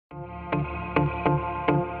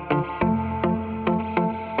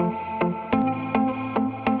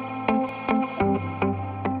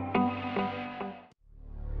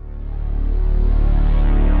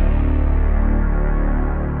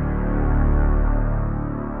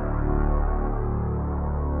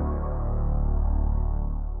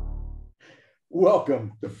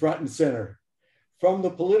Welcome to Front and Center, from the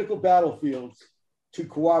political battlefields to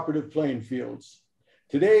cooperative playing fields.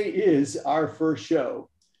 Today is our first show,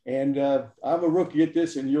 and I'm a rookie at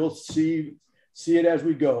this, and you'll see it as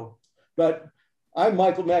we go. But I'm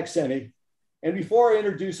Michael Maxeni, and before I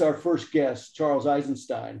introduce our first guest, Charles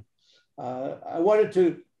Eisenstein, I wanted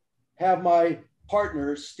to have my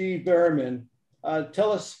partner, Steve Berriman,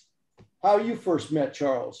 tell us how you first met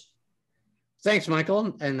Charles. Thanks,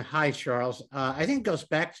 Michael, and hi, Charles. I think it goes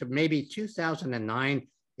back to maybe 2009.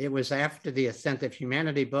 It was after the Ascent of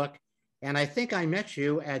Humanity book, and I think I met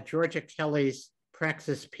you at Georgia Kelly's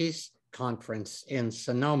Praxis Peace Conference in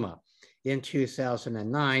Sonoma in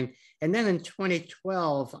 2009. And then in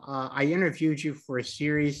 2012, I interviewed you for a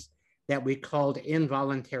series that we called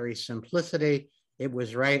Involuntary Simplicity. It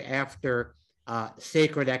was right after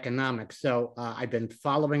Sacred Economics. So I've been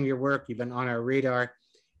following your work. You've been on our radar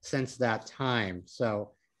since that time.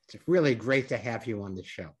 So it's really great to have you on the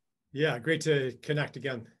show. Yeah, great to connect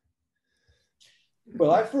again. Well,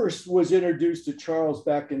 I first was introduced to Charles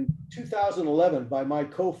back in 2011 by my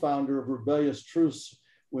co-founder of Rebellious Truths,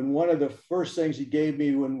 when one of the first things he gave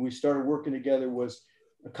me when we started working together was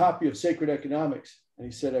a copy of Sacred Economics. And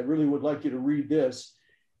he said, I really would like you to read this.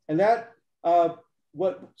 And that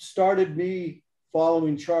what started me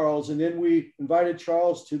following Charles. And then we invited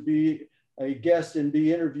Charles to be a guest and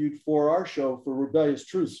be interviewed for our show for Rebellious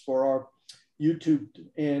Truths for our YouTube.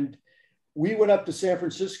 And we went up to San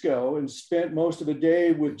Francisco and spent most of a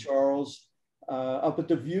day with Charles up at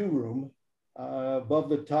the View Room above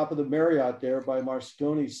the top of the Marriott there by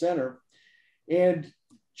Moscone Center. And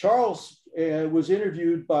Charles was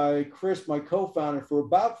interviewed by Chris, my co-founder, for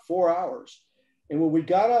about 4 hours. And when we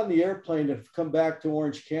got on the airplane to come back to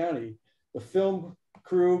Orange County, the film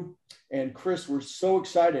crew and Chris were so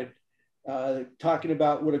excited talking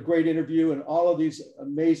about what a great interview and all of these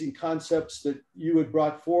amazing concepts that you had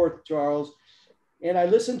brought forth, Charles. And I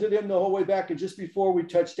listened to them the whole way back. And just before we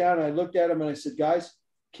touched down, I looked at them and I said, guys,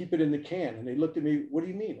 keep it in the can. And they looked at me, what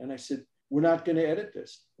do you mean? And I said, we're not going to edit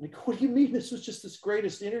this. And they go, what do you mean? This was just this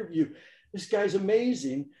greatest interview. This guy's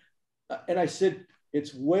amazing. And I said,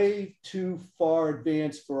 it's way too far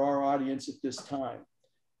advanced for our audience at this time.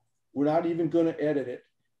 We're not even going to edit it.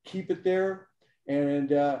 Keep it there.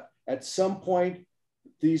 And at some point,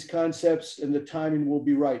 these concepts and the timing will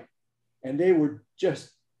be right. And they were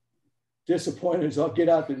just disappointed. So I'll get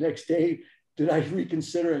out the next day. Did I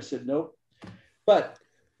reconsider? I said, nope. But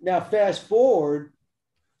now fast forward,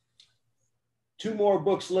 2 more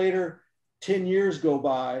books later, 10 years go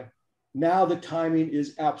by. Now the timing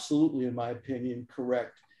is absolutely, in my opinion,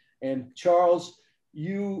 correct. And Charles,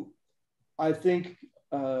 you, I think,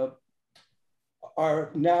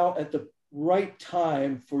 are now at the right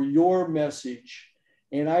time for your message.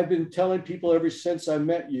 And I've been telling people ever since I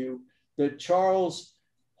met you that Charles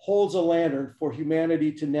holds a lantern for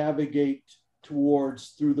humanity to navigate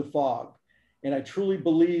towards through the fog. And I truly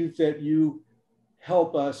believe that you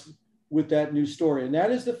help us with that new story. And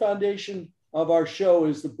that is the foundation of our show,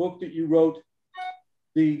 is the book that you wrote,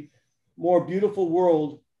 The More Beautiful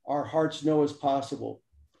World Our Hearts Know Is Possible.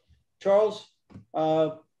 Charles,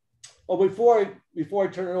 before I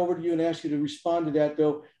turn it over to you and ask you to respond to that,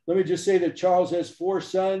 though, let me just say that Charles has 4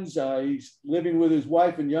 sons. He's living with his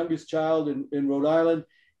wife and youngest child in Rhode Island.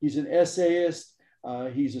 He's an essayist.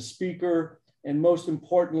 He's a speaker. And most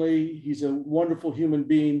importantly, he's a wonderful human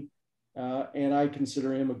being. And I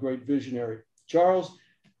consider him a great visionary. Charles,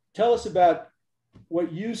 tell us about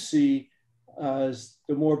what you see as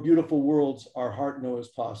the more beautiful worlds our heart knows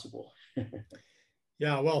possible.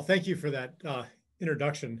 Yeah, well, thank you for that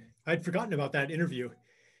introduction. I'd forgotten about that interview.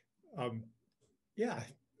 Yeah,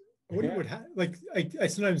 I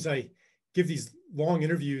sometimes I give these long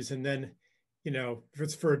interviews, and then, you know, if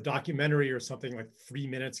it's for a documentary or something, like 3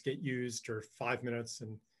 minutes get used or 5 minutes,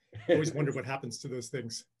 and I always wonder what happens to those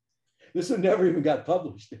things. This one never even got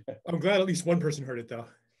published. I'm glad at least one person heard it, though.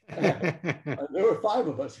 There were 5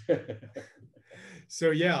 of us.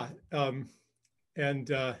 So yeah,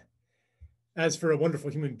 as for a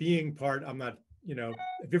wonderful human being part, I'm not, you know,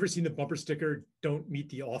 have you ever seen the bumper sticker, don't meet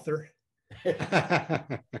the author?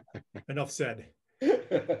 Enough said.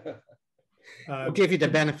 We'll give you the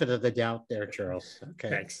benefit of the doubt there, Charles. Okay.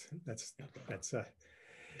 Thanks. That's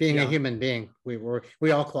being yeah. a human being,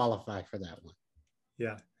 we all qualify for that one.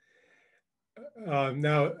 Yeah.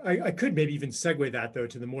 Now, I could maybe even segue that, though,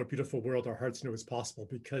 to the more beautiful world our hearts know is possible,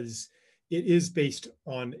 because it is based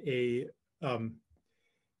on a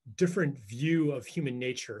different view of human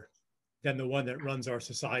nature than the one that runs our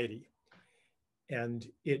society. And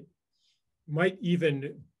it might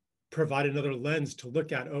even provide another lens to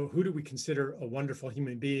look at, oh, who do we consider a wonderful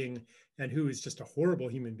human being and who is just a horrible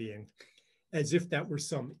human being, as if that were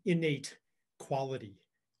some innate quality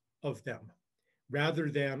of them, rather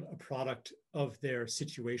than a product of their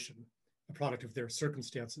situation, a product of their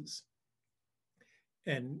circumstances.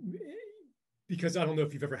 And because I don't know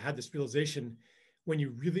if you've ever had this realization, when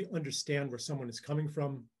you really understand where someone is coming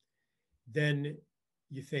from, then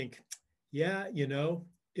you think, yeah, you know,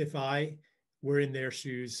 if I were in their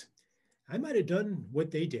shoes, I might have done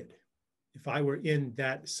what they did. If I were in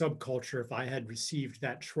that subculture, if I had received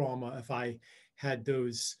that trauma, if I had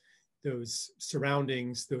those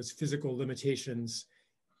surroundings, those physical limitations,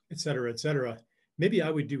 et cetera, maybe I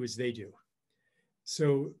would do as they do.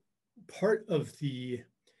 So part of the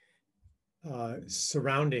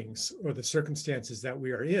surroundings or the circumstances that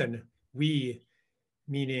we are in, we,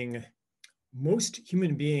 meaning most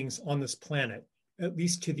human beings on this planet, at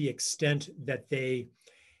least to the extent that they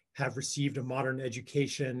have received a modern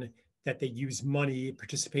education, that they use money,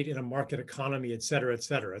 participate in a market economy, et cetera, et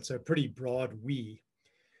cetera. It's a pretty broad we.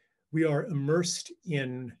 We are immersed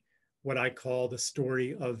in what I call the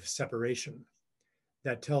story of separation.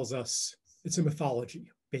 That tells us, it's a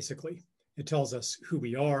mythology, basically. It tells us who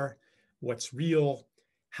we are, what's real,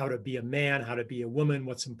 how to be a man, how to be a woman,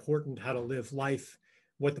 what's important, how to live life,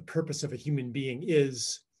 what the purpose of a human being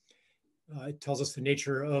is. It tells us the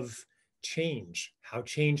nature of change, how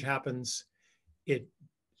change happens. It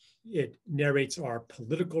narrates our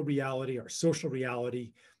political reality, our social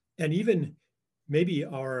reality, and even maybe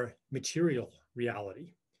our material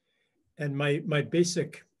reality. And my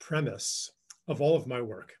basic premise of all of my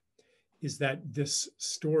work is that this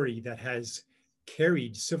story that has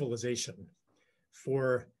carried civilization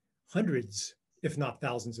for hundreds, if not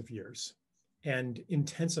thousands of years, and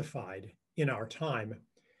intensified in our time,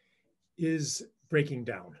 is breaking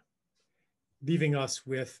down, leaving us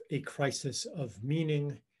with a crisis of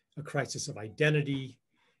meaning, a crisis of identity,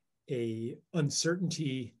 a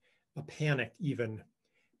uncertainty, a panic even,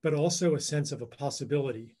 but also a sense of a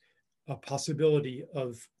possibility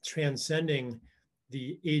of transcending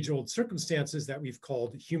the age-old circumstances that we've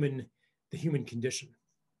called the human condition.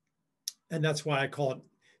 And that's why I call it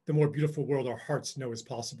the more beautiful world our hearts know is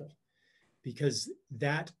possible, because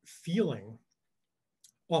that feeling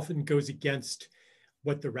often goes against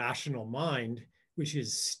what the rational mind, which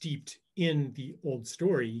is steeped in the old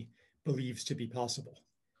story, believes to be possible.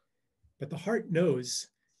 But the heart knows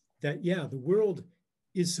that, yeah, the world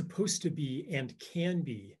is supposed to be and can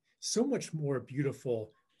be so much more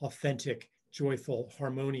beautiful, authentic, joyful,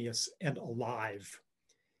 harmonious, and alive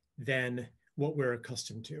than what we're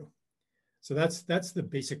accustomed to. So that's the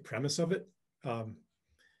basic premise of it. And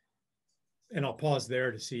I'll pause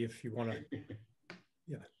there to see if you want to,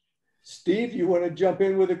 yeah. Steve, you want to jump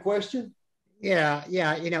in with a question? Yeah.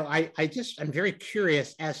 You know, I'm very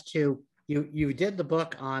curious as to, you did the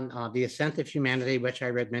book on the ascent of humanity, which I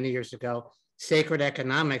read many years ago, Sacred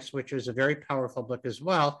Economics, which was a very powerful book as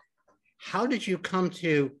well. How did you come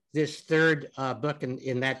to this third book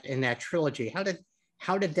in that trilogy?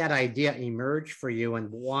 How did that idea emerge for you, and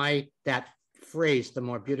why that phrase, the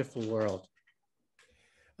more beautiful world?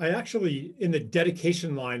 I actually, in the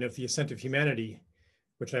dedication line of the Ascent of Humanity,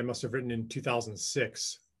 which I must have written in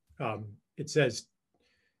 2006, it says,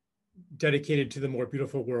 dedicated to the more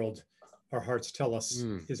beautiful world our hearts tell us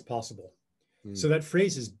is possible. So that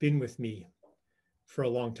phrase has been with me for a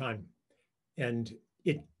long time. And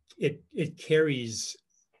it carries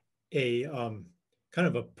a kind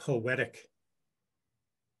of a poetic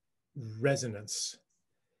resonance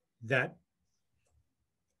that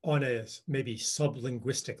on a maybe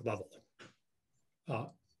sublinguistic level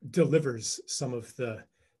delivers some of the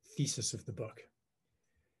thesis of the book.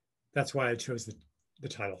 That's why I chose the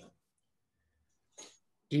title.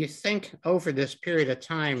 Do you think over this period of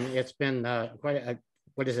time, it's been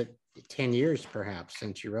what is it, 10 years perhaps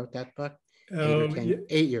since you wrote that book? 8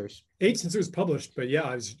 years. 8 since it was published, but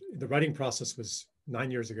yeah, the writing process was 9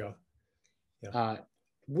 years ago. Yeah.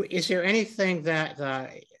 Is there anything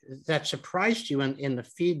that surprised you in the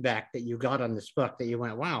feedback that you got on this book that you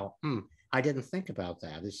went, wow, I didn't think about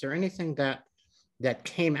that? Is there anything that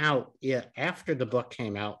came out after the book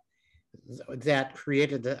came out that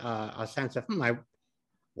created a sense of,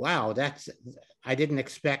 wow, I didn't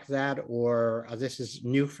expect that, or this is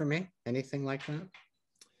new for me? Anything like that?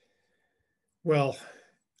 Well,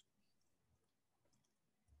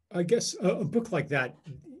 I guess a book like that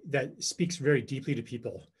speaks very deeply to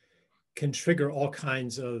people can trigger all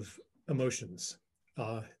kinds of emotions,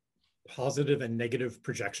 positive and negative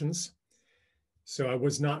projections. So I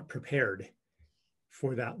was not prepared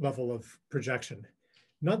for that level of projection.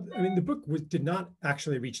 Not, I mean, the book did not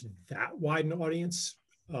actually reach that wide an audience.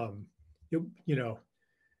 It, you know,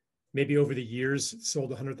 maybe over the years it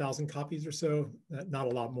sold 100,000 copies or so, not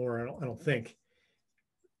a lot more, I don't think.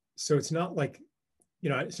 So it's not like, you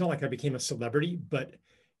know, it's not like I became a celebrity, but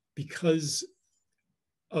because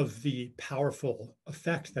of the powerful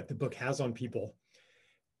effect that the book has on people,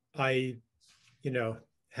 I, you know,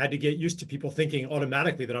 had to get used to people thinking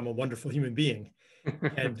automatically that I'm a wonderful human being,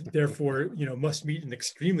 and therefore, you know, must meet an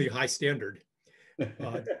extremely high standard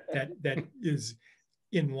that is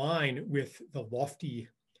in line with the lofty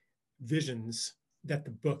visions that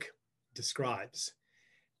the book describes.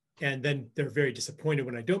 And then they're very disappointed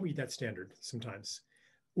when I don't meet that standard sometimes.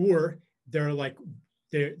 Or they're like,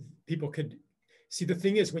 people could see, the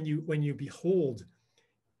thing is, when you behold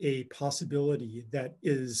a possibility that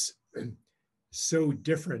is so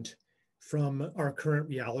different from our current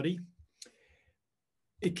reality,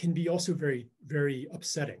 it can be also very, very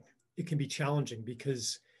upsetting. It can be challenging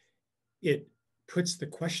because it puts the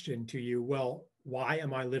question to you, well, why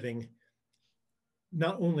am I living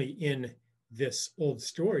not only in this old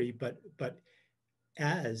story, but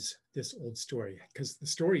as this old story? Because the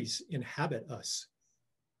stories inhabit us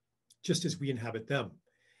just as we inhabit them.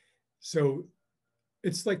 So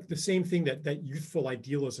it's like the same thing that youthful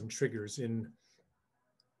idealism triggers in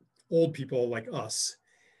old people like us.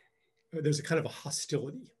 There's a kind of a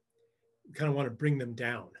hostility. We kind of want to bring them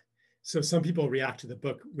down. So some people react to the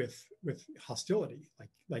book with hostility,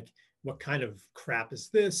 like what kind of crap is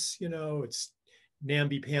this? You know, it's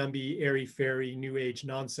namby-pamby, airy-fairy, new age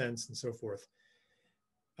nonsense, and so forth.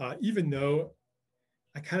 Even though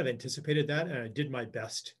I kind of anticipated that, and I did my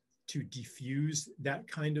best to diffuse that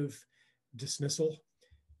kind of dismissal.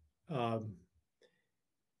 And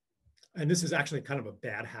this is actually kind of a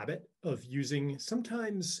bad habit of using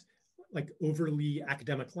sometimes like overly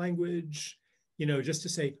academic language, you know, just to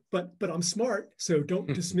say, but I'm smart, so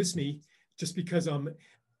don't dismiss me just because I'm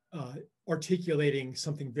articulating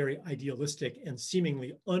something very idealistic and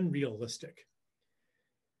seemingly unrealistic.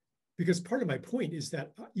 Because part of my point is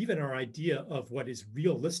that even our idea of what is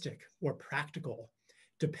realistic or practical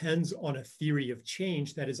depends on a theory of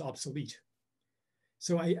change that is obsolete.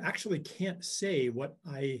 So I actually can't say what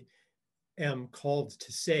I am called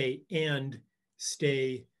to say and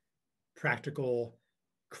stay practical,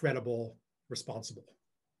 credible, responsible.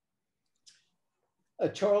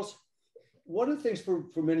 Charles, one of the things for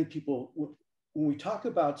many people, when we talk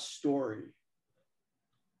about story,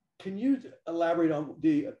 can you elaborate on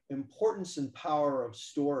the importance and power of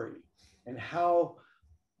story and how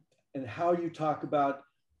you talk about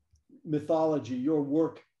mythology, your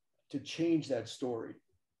work to change that story?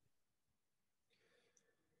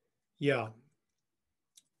 Yeah.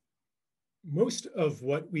 Most of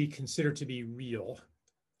what we consider to be real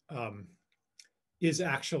is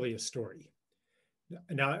actually a story.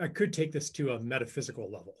 Now, I could take this to a metaphysical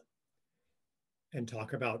level and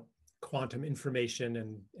talk about quantum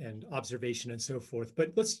information and observation and so forth.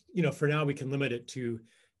 But let's, you know, for now, we can limit it to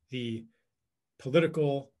the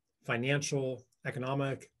political, financial,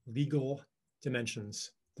 economic, legal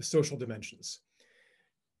dimensions, the social dimensions.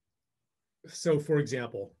 So, for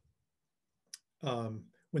example,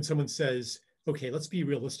 when someone says, okay, let's be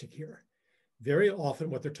realistic here, very often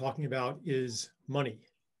what they're talking about is money.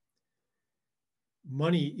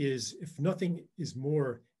 Money is, if nothing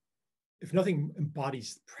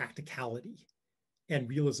embodies practicality and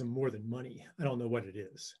realism more than money, I don't know what it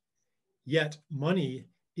is. Yet money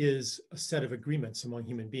is a set of agreements among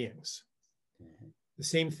human beings. Mm-hmm. The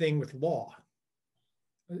same thing with law.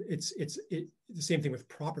 It's the same thing with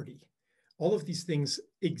property. All of these things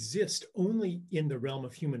exist only in the realm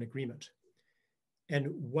of human agreement. And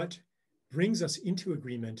what brings us into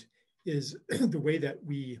agreement is the way that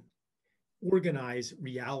we organize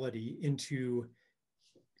reality into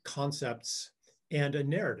concepts and a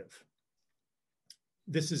narrative.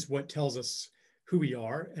 This is what tells us who we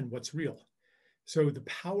are and what's real. So the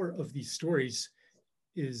power of these stories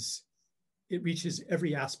is it reaches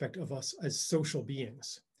every aspect of us as social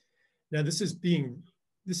beings. Now, this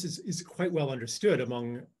is quite well understood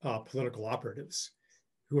among political operatives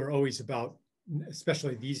who are always about,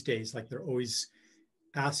 especially these days, like they're always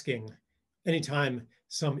asking, anytime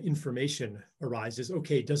some information arises,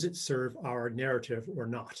 okay, does it serve our narrative or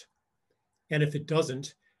not? And if it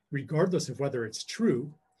doesn't, regardless of whether it's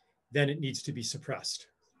true, then it needs to be suppressed.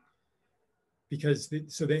 Because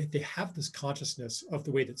they have this consciousness of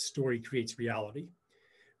the way that story creates reality.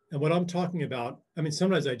 And what I'm talking about, I mean,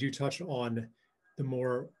 sometimes I do touch on the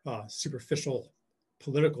more superficial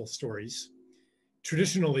political stories.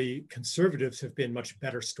 Traditionally, conservatives have been much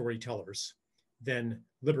better storytellers than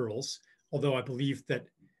liberals although I believe that,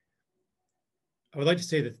 I would like to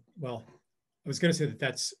say that, well, I was going to say that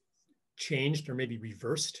that's changed or maybe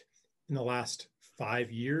reversed in the last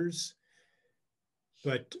 5 years,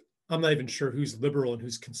 but I'm not even sure who's liberal and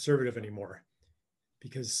who's conservative anymore,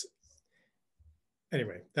 because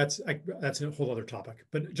anyway, that's a whole other topic.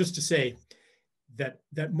 But just to say that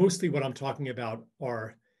mostly what I'm talking about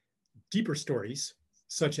are deeper stories,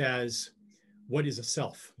 such as what is a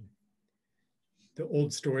self? The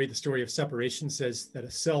old story, the story of separation, says that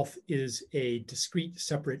a self is a discrete,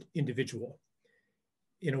 separate individual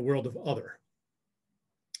in a world of other,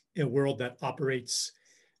 in a world that operates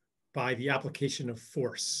by the application of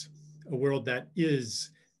force, a world that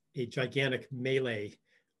is a gigantic melee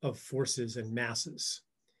of forces and masses,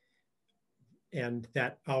 and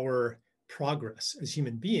that our progress as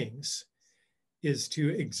human beings is to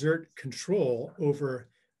exert control over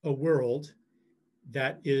a world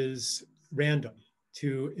that is random,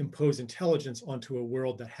 to impose intelligence onto a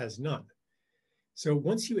world that has none. So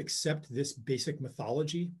once you accept this basic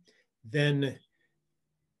mythology, then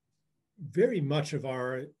very much of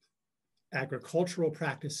our agricultural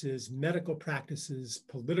practices, medical practices,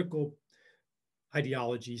 political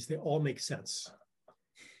ideologies, they all make sense.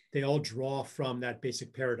 They all draw from that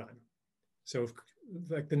basic paradigm. So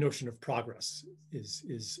like the notion of progress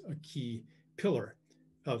is a key pillar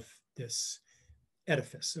of this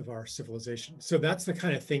edifice of our civilization. So that's the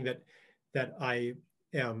kind of thing that I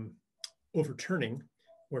am overturning,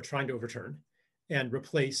 or trying to overturn, and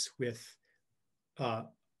replace with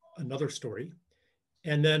another story.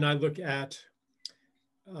 And then I look at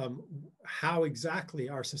how exactly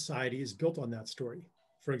our society is built on that story.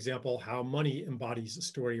 For example, how money embodies a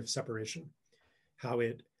story of separation, how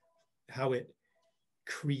it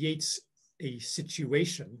creates a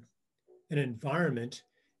situation, an environment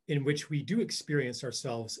in which we do experience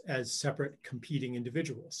ourselves as separate, competing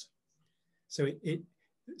individuals. So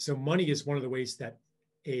so money is one of the ways that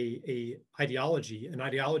an ideology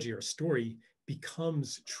or a story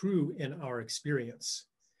becomes true in our experience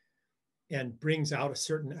and brings out a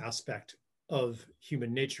certain aspect of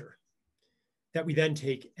human nature that we then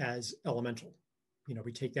take as elemental. You know,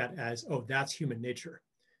 we take that as, oh, that's human nature.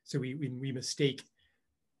 So we mistake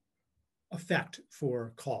effect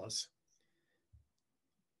for cause.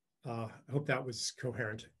 I hope that was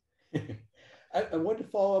coherent. I want to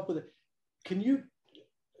follow up with it. Can you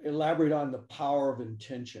elaborate on the power of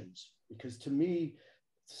intentions? Because to me,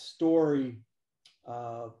 story,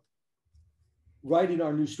 writing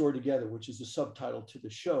our new story together, which is the subtitle to the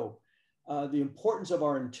show, the importance of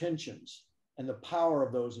our intentions and the power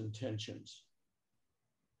of those intentions.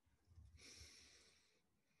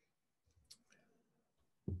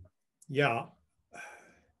 Yeah.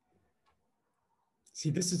 See,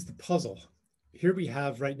 this is the puzzle. Here we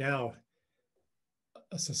have right now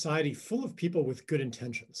a society full of people with good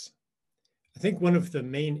intentions. I think one of the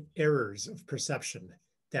main errors of perception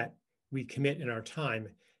that we commit in our time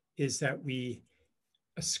is that we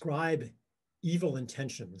ascribe evil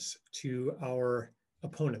intentions to our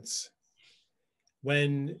opponents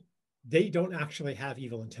when they don't actually have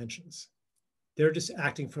evil intentions. They're just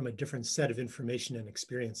acting from a different set of information and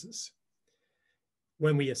experiences.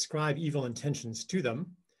 When we ascribe evil intentions to them,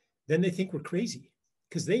 then they think we're crazy,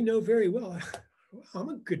 because they know very well, I'm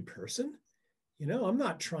a good person. You know, I'm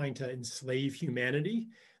not trying to enslave humanity.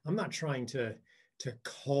 I'm not trying to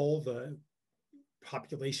cull the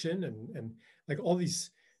population and like all these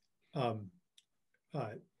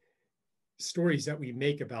stories that we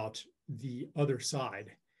make about the other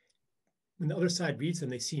side. When the other side reads them,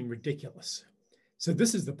 they seem ridiculous. So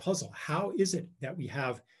this is the puzzle. How is it that we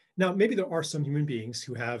have, now maybe there are some human beings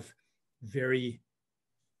who have very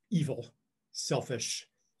evil, selfish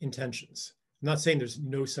intentions. I'm not saying there's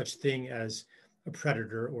no such thing as a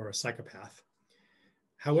predator or a psychopath.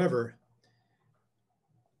 However,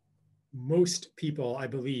 most people, I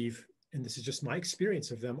believe, and this is just my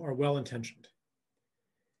experience of them, are well-intentioned.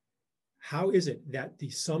 How is it that the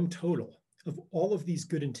sum total of all of these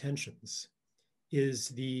good intentions is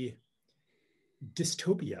the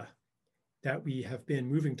dystopia that we have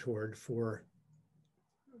been moving toward for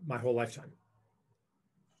my whole lifetime?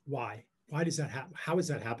 Why? Why does that happen? How is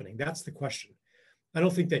that happening? That's the question. I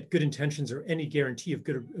don't think that good intentions are any guarantee of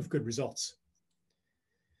good results.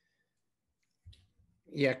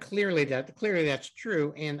 Yeah, clearly that's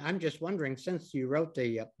true. And I'm just wondering, since you wrote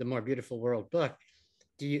the More Beautiful World book,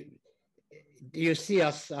 do you see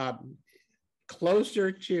us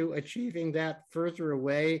closer to achieving that, further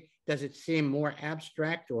away? Does it seem more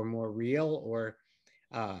abstract or more real, or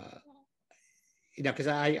you know, because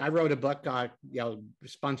I wrote a book, you know,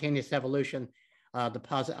 Spontaneous Evolution,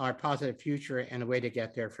 our positive future and a way to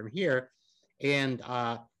get there from here. And,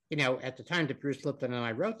 at the time that Bruce Lipton and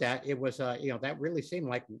I wrote that, it was, that really seemed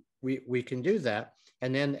like we can do that.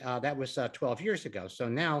 And then that was 12 years ago. So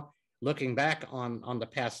now looking back on the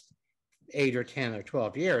past 8 or 10 or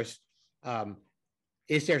 12 years,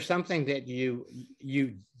 is there something that you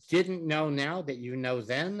didn't know now that you know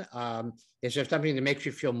then? Is there something that makes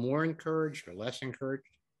you feel more encouraged or less encouraged?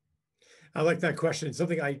 I like that question.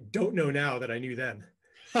 Something I don't know now that I knew then.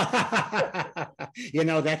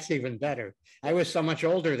 That's even better. I was so much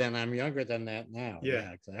older then. I'm younger than that now.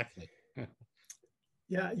 Yeah, exactly.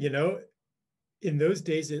 Yeah, in those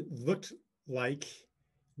days, it looked like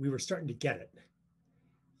we were starting to get it.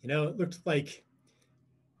 It looked like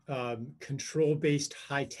control-based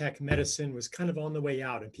high-tech medicine was kind of on the way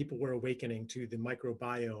out, and people were awakening to the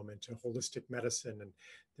microbiome and to holistic medicine. And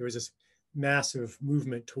there was this massive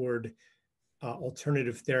movement toward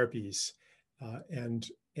alternative therapies and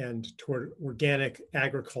toward organic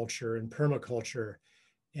agriculture and permaculture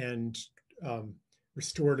and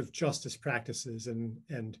restorative justice practices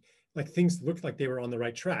and like things looked like they were on the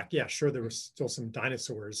right track. Yeah, sure, there were still some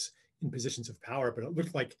dinosaurs in positions of power, but it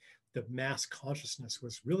looked like the mass consciousness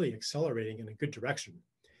was really accelerating in a good direction.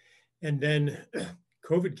 And then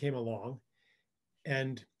COVID came along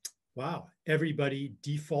and wow, everybody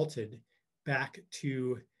defaulted back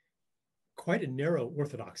to quite a narrow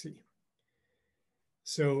orthodoxy.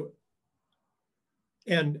 So,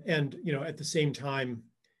 and at the same time,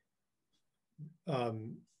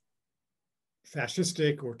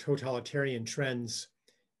 fascistic or totalitarian trends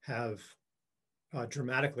have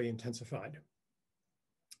dramatically intensified.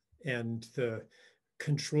 And the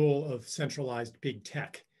control of centralized big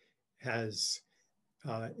tech has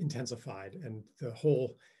intensified. And the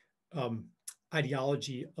whole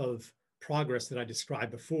ideology of progress that I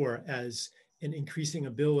described before as an increasing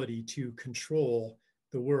ability to control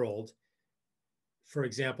the world, for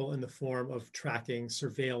example, in the form of tracking,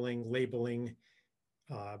 surveilling, labeling,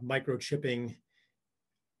 microchipping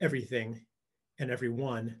everything and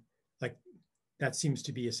everyone, like that seems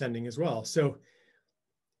to be ascending as well. So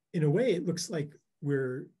in a way, it looks like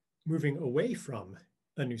we're moving away from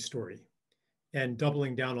a new story and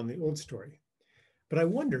doubling down on the old story. But I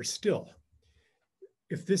wonder still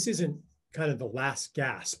if this isn't kind of the last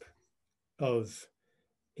gasp of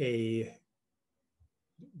a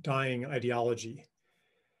dying ideology,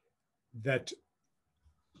 that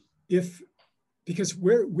because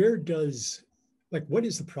where does, like, what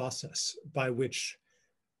is the process by which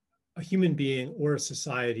a human being or a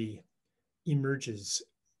society emerges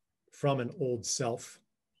from an old self,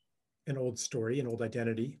 an old story, an old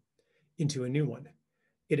identity into a new one?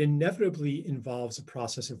 It inevitably involves a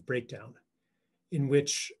process of breakdown in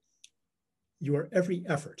which your every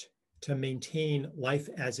effort to maintain life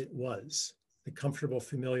as it was, the comfortable,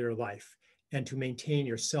 familiar life, and to maintain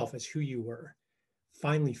yourself as who you were,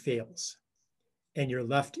 finally fails. And you're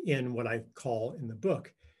left in what I call in the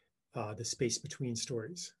book, the space between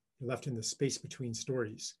stories. You're left in the space between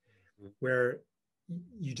stories where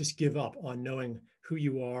you just give up on knowing who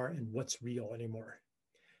you are and what's real anymore.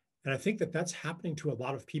 And I think that that's happening to a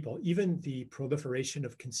lot of people. Even the proliferation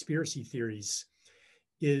of conspiracy theories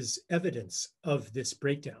is evidence of this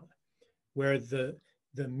breakdown, where the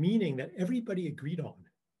meaning that everybody agreed on,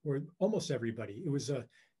 or almost everybody, it was a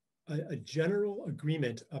general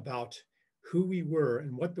agreement about who we were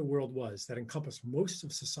and what the world was that encompassed most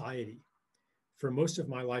of society for most of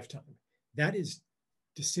my lifetime, that is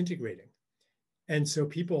disintegrating. And so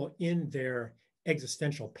people in their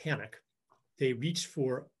existential panic, they reach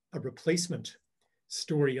for a replacement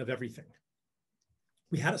story of everything.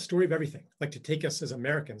 We had a story of everything, like to take us as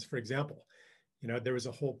Americans, for example. There was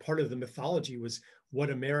a whole part of the mythology was what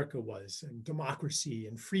America was, and democracy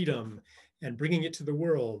and freedom and bringing it to the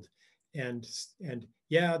world. And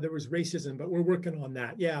yeah, there was racism, but we're working on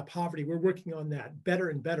that. Yeah, poverty, we're working on that. Better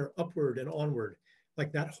and better, upward and onward.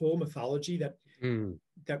 Like that whole mythology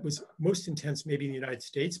that was most intense maybe in the United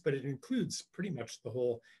States, but it includes pretty much the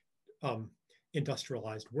whole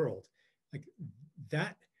industrialized world. Like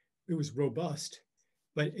that, it was robust,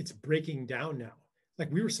 but it's breaking down now.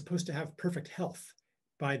 Like we were supposed to have perfect health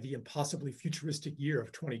by the impossibly futuristic year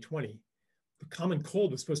of 2020. The common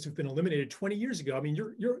cold was supposed to have been eliminated 20 years ago. I mean,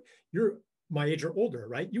 you're my age or older,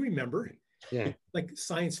 right? You remember, yeah, like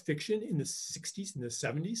science fiction in the 60s and the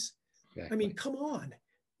 70s. Exactly. I mean, come on,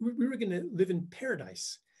 we were going to live in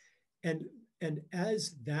paradise. And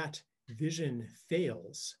as that vision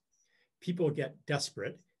fails, people get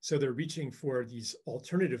desperate. So they're reaching for these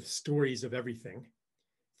alternative stories of everything,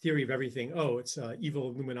 theory of everything. Oh, it's evil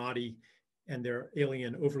Illuminati and their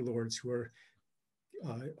alien overlords who are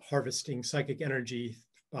harvesting psychic energy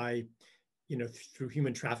by, through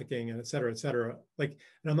human trafficking and et cetera, like,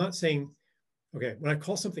 and I'm not saying, okay, when I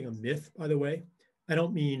call something a myth, by the way, I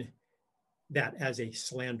don't mean that as a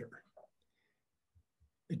slander.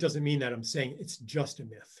 It doesn't mean that I'm saying it's just a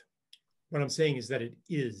myth. What I'm saying is that it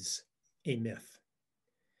is a myth.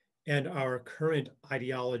 And our current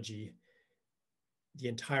ideology, the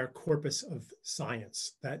entire corpus of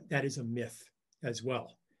science, that is a myth as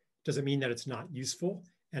well. Doesn't mean that it's not useful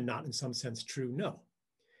and not in some sense true, no.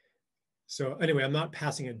 So anyway, I'm not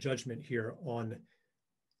passing a judgment here on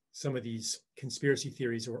some of these conspiracy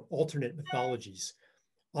theories or alternate mythologies.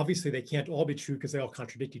 Obviously, they can't all be true because they all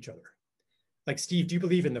contradict each other. Like, Steve, do you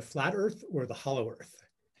believe in the flat earth or the hollow earth?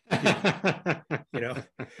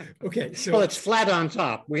 Okay, so. Well, it's flat on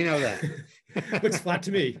top. We know that. Looks flat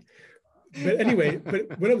to me. But anyway,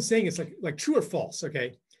 but what I'm saying is like true or false,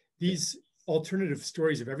 okay? These alternative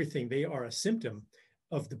stories of everything, they are a symptom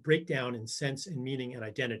of the breakdown in sense and meaning and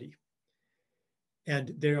identity.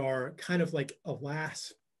 And they are kind of like a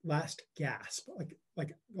last gasp,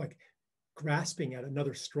 like grasping at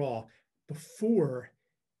another straw before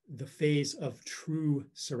the phase of true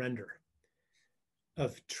surrender,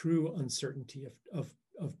 of true uncertainty,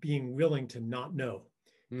 of being willing to not know.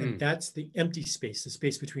 And that's the empty space, the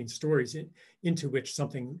space between stories into which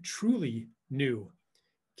something truly new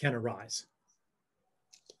can arise.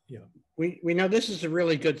 Yeah. We know this is a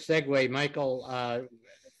really good segue, Michael,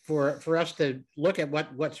 for us to look at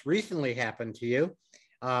what's recently happened to you.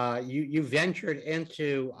 You ventured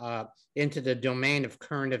into the domain of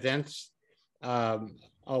current events a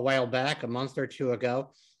while back, a month or two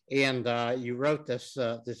ago, and you wrote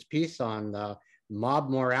this piece on mob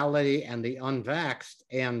morality and the unvaxxed,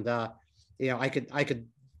 and I could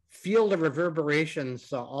feel the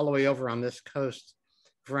reverberations all the way over on this coast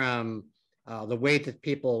from the way that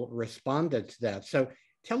people responded to that. So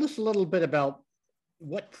tell us a little bit about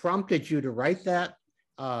what prompted you to write that,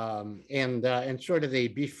 and sort of the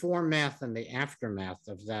before math and the aftermath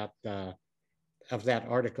of that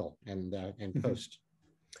article and post.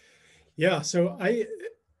 Yeah. So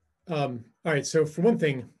all right. So for one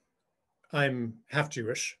thing, I'm half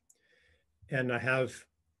Jewish, and I have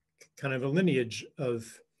kind of a lineage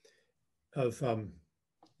of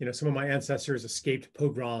some of my ancestors escaped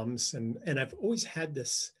pogroms, and I've always had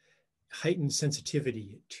this heightened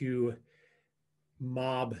sensitivity to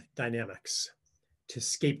mob dynamics, to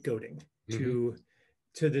scapegoating, to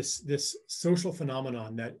this social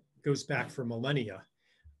phenomenon that goes back for millennia,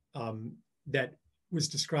 that was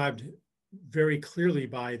described very clearly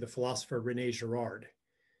by the philosopher René Girard,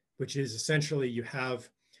 which is essentially you have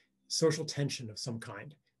social tension of some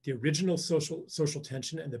kind. The original social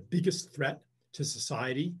tension and the biggest threat to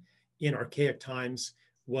society in archaic times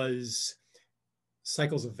was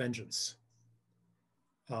cycles of vengeance,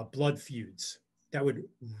 blood feuds that would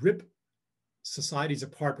rip societies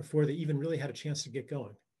apart before they even really had a chance to get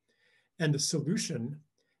going. And the solution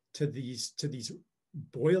to these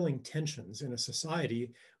boiling tensions in a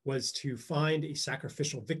society was to find a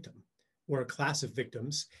sacrificial victim or a class of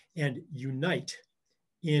victims and unite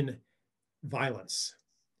in violence,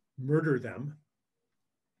 murder them,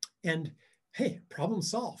 and hey, problem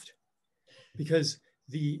solved. Because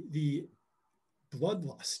the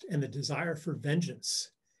bloodlust and the desire for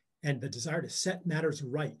vengeance and the desire to set matters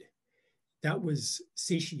right, that was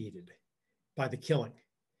satiated by the killing.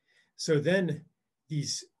 So then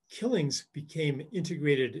these killings became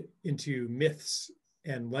integrated into myths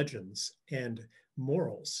and legends and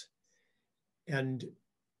morals. And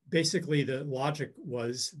basically the logic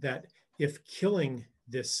was that if killing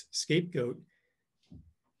this scapegoat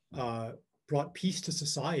brought peace to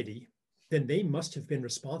society, then they must have been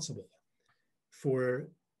responsible for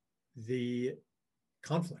the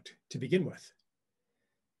conflict to begin with.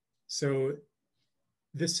 So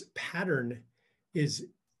this pattern is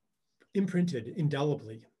imprinted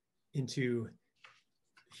indelibly into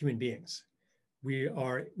human beings. We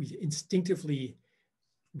instinctively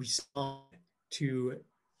respond to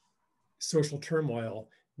social turmoil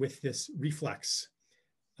with this reflex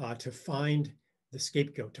to find the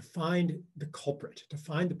scapegoat, to find the culprit, to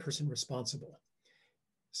find the person responsible.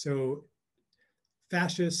 So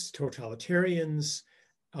fascists, totalitarians,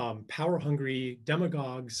 power-hungry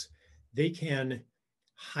demagogues, they can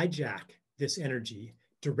hijack this energy,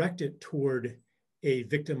 direct it toward a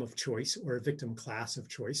victim of choice or a victim class of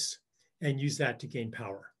choice, and use that to gain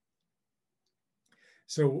power.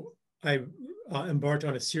 So I embarked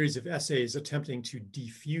on a series of essays attempting to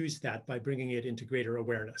defuse that by bringing it into greater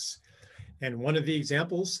awareness. And one of the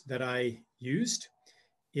examples that I used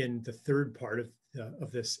in the third part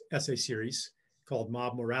of this essay series called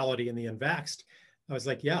Mob Morality and the Unvaxxed, I was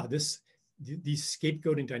like, yeah, this these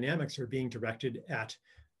scapegoating dynamics are being directed at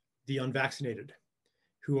the unvaccinated,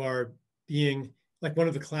 who are being, like, one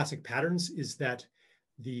of the classic patterns is that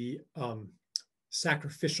the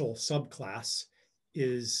sacrificial subclass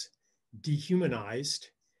is dehumanized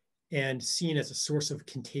and seen as a source of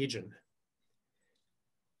contagion.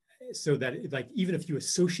 So that, like, even if you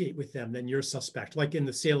associate with them, then you're suspect. Like in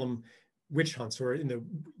the Salem witch hunts or in the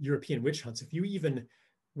European witch hunts, if you even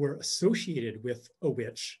were associated with a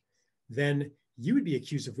witch, then you would be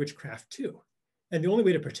accused of witchcraft too. And the only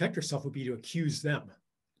way to protect yourself would be to accuse them,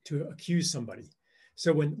 to accuse somebody.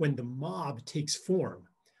 So when the mob takes form,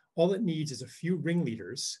 all it needs is a few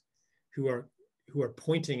ringleaders who are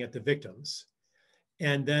pointing at the victims.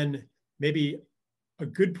 And then maybe a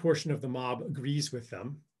good portion of the mob agrees with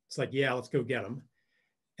them. It's like, yeah, let's go get them.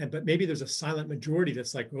 But maybe there's a silent majority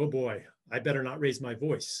that's like, oh boy, I better not raise my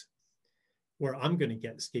voice, or I'm going to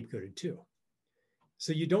get scapegoated too.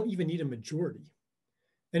 So you don't even need a majority.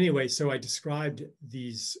 Anyway, so I described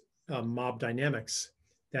these mob dynamics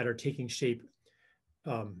that are taking shape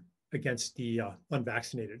against the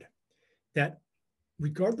unvaccinated, that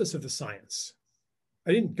regardless of the science,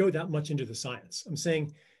 I didn't go that much into the science. I'm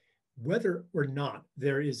saying whether or not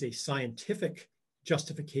there is a scientific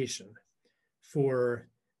justification for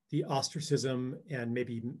the ostracism and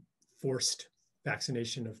maybe forced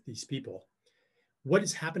vaccination of these people, what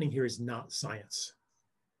is happening here is not science.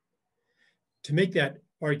 To make that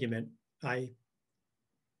argument, I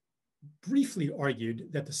briefly argued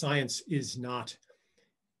that the science is not,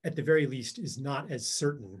 at the very least, is not as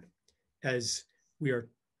certain as we are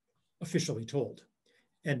officially told.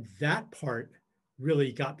 And that part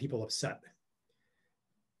really got people upset.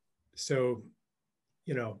 So,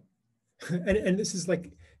 you know, and this is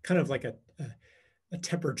like kind of like a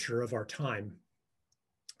temperature of our time.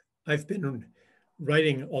 I've been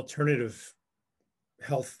writing alternative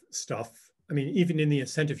health stuff. I mean, even in the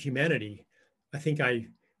Ascent of Humanity, I think I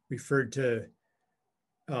referred to,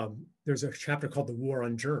 there's a chapter called The War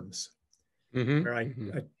on Germs, where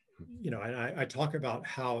I talk about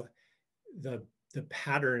how the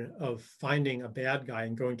pattern of finding a bad guy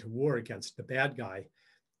and going to war against the bad guy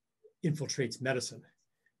infiltrates medicine.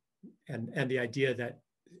 And the idea that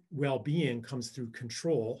well-being comes through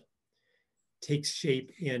control takes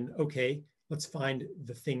shape in, okay, let's find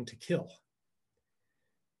the thing to kill.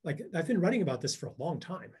 Like, I've been writing about this for a long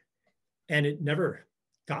time, and it never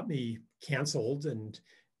got me canceled and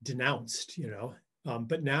denounced, you know.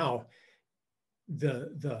 But now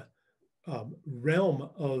the realm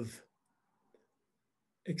of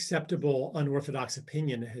acceptable unorthodox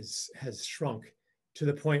opinion has shrunk to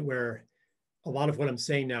the point where a lot of what I'm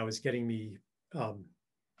saying now is getting me,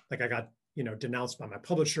 like, I got, you know, denounced by my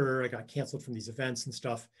publisher. I got canceled from these events and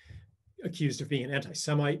stuff, accused of being an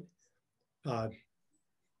anti-Semite.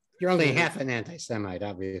 You're only half an anti-Semite,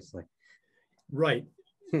 obviously. Right.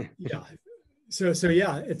 Yeah. So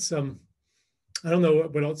yeah, it's, I don't know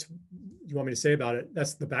what else you want me to say about it.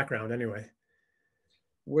 That's the background anyway.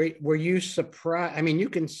 Were you surprised? I mean, you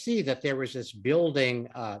can see that there was this building,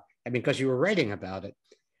 I mean, because you were writing about it.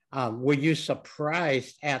 Were you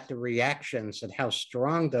surprised at the reactions and how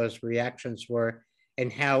strong those reactions were,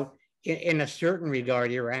 and how, in a certain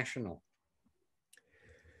regard, irrational?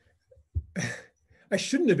 I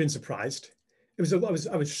shouldn't have been surprised.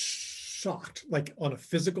 I was shocked, like on a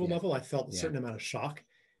physical level. I felt a certain amount of shock,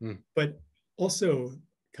 but also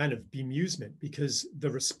kind of bemusement, because the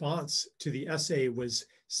response to the essay was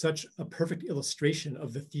such a perfect illustration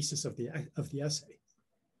of the thesis of the essay.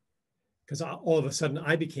 Because all of a sudden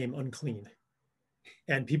I became unclean,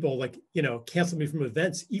 and people, like, you know, canceled me from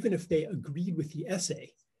events. Even if they agreed with the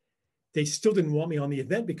essay, they still didn't want me on the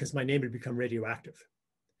event because my name had become radioactive.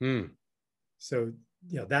 So,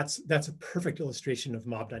 you know, that's a perfect illustration of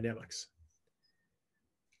mob dynamics.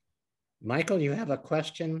 Michael, you have a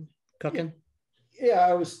question cooking?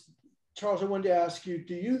 Yeah, Charles, I wanted to ask you,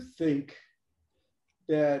 do you think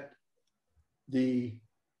that the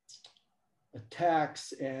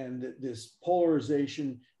attacks and this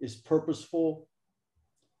polarization is purposeful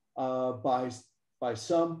by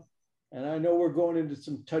some? And I know we're going into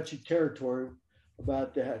some touchy territory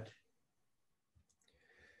about that.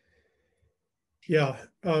 Yeah.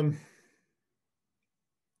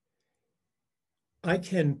 I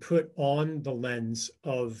can put on the lens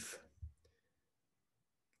of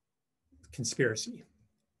conspiracy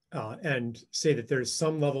and say that there's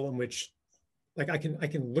some level in which, like, I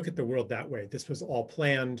can look at the world that way. This was all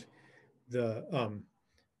planned. The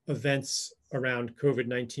events around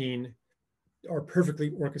COVID-19 are perfectly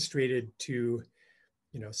orchestrated to,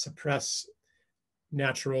 you know, suppress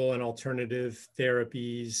natural and alternative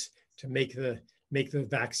therapies, to make the make the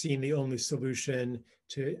vaccine the only solution,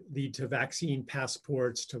 to lead to vaccine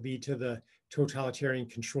passports, to lead to the totalitarian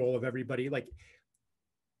control of everybody. Like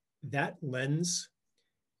that lens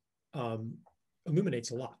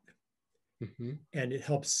illuminates a lot. Mm-hmm. And it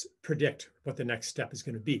helps predict what the next step is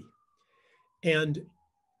going to be. And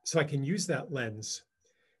so I can use that lens.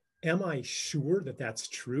 Am I sure that that's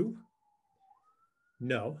true?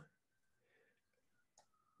 No.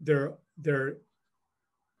 There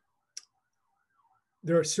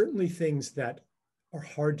are certainly things that are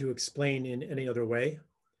hard to explain in any other way,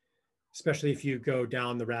 especially if you go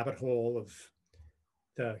down the rabbit hole of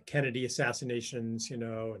the Kennedy assassinations, you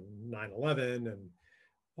know, and 9/11 and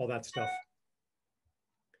all that stuff.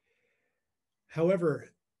 However,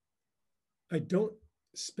 I don't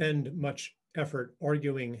spend much effort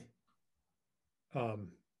arguing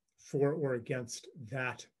for or against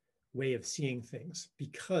that way of seeing things,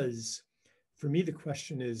 because for me, the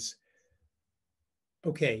question is,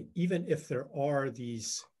 okay, even if there are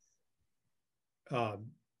these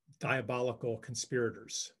diabolical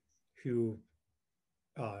conspirators who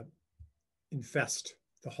infest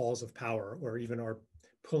the halls of power or even are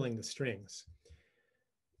pulling the strings,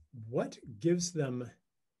 what gives them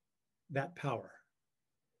that power?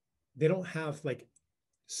 They don't have like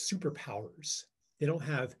superpowers. They don't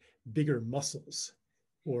have bigger muscles,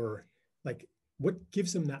 or like, what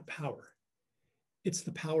gives them that power? It's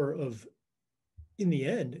the power of, in the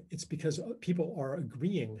end, it's because people are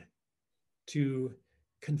agreeing to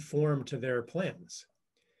conform to their plans.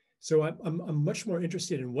 So I'm much more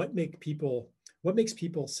interested in what makes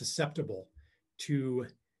people susceptible to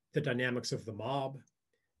the dynamics of the mob,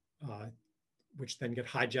 which then get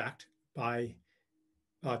hijacked by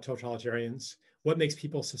totalitarians. What makes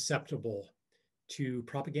people susceptible to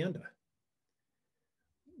propaganda?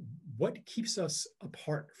 What keeps us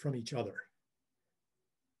apart from each other?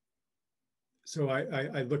 So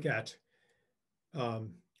I look at,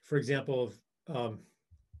 for example, to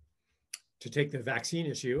take the vaccine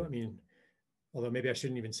issue. I mean, although maybe I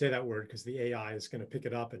shouldn't even say that word because the AI is going to pick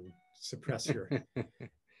it up and suppress your.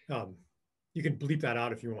 You can bleep that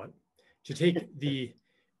out if you want. To take the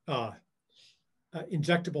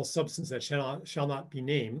injectable substance that shall not be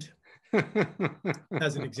named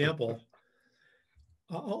as an example,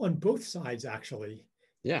 on both sides, actually,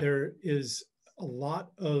 there is a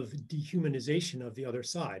lot of dehumanization of the other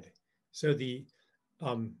side. So the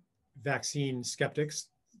vaccine skeptics,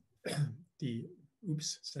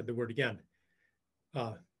 said the word again,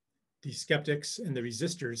 the skeptics and the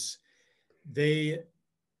resistors, they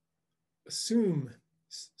assume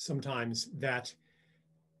sometimes that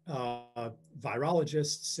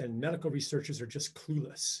virologists and medical researchers are just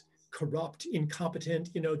clueless, corrupt, incompetent.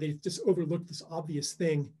 You know, they just overlooked this obvious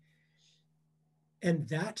thing. And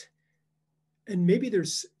maybe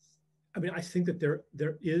there's, I mean, I think that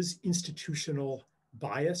there is institutional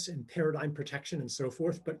bias and paradigm protection and so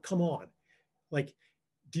forth, but come on, like,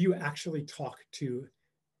 do you actually talk to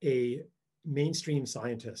a mainstream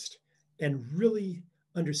scientist and really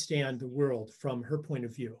understand the world from her point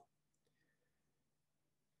of view?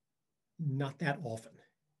 Not that often.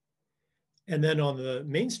 And then on the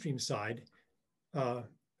mainstream side, I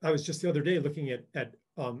was just the other day looking at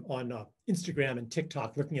on Instagram and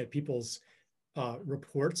TikTok, looking at people's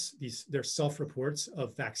reports, their self-reports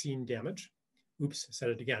of vaccine damage. Oops, I said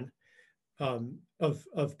it again.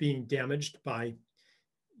 Of being damaged by,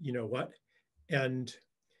 you know what, and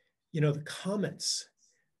you know the comments,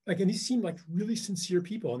 like, and these seem like really sincere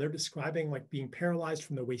people, and they're describing like being paralyzed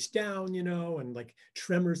from the waist down, you know, and like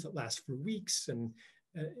tremors that last for weeks, and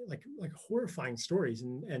like horrifying stories.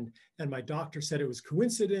 And my doctor said it was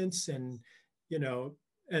coincidence, and you know,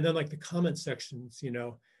 and then like the comment sections, you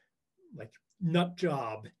know, like nut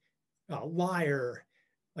job, liar.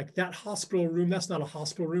 Like that hospital room, that's not a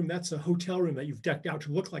hospital room. That's a hotel room that you've decked out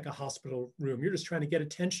to look like a hospital room. You're just trying to get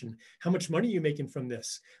attention. How much money are you making from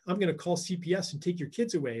this? I'm going to call CPS and take your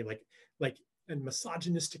kids away. Like, and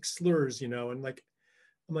misogynistic slurs, you know, and like,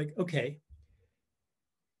 I'm like, okay,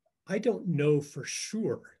 I don't know for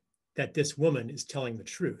sure that this woman is telling the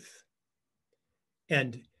truth.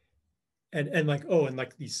 And like, oh, and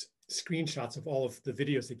like these screenshots of all of the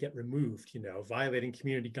videos that get removed, you know, violating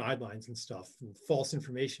community guidelines and stuff and false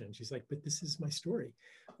information. And she's like, but this is my story.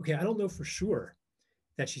 Okay, I don't know for sure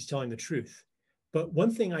that she's telling the truth. But one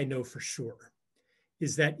thing I know for sure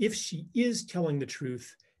is that if she is telling the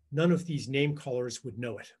truth, none of these name callers would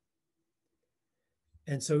know it.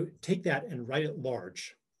 And so take that and write it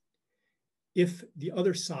large. If the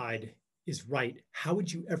other side is right, how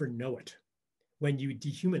would you ever know it when you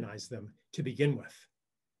dehumanize them to begin with?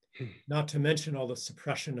 Not to mention all the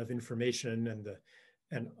suppression of information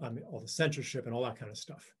and all the censorship and all that kind of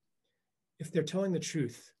stuff. If they're telling the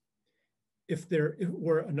truth,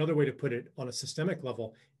 or another way to put it on a systemic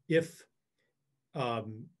level, if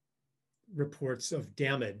reports of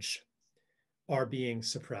damage are being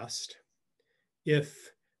suppressed,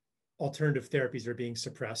 if alternative therapies are being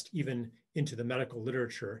suppressed, even into the medical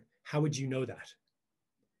literature, how would you know that?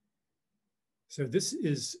 So this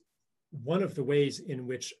is one of the ways in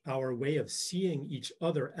which our way of seeing each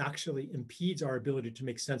other actually impedes our ability to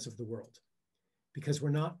make sense of the world, because we're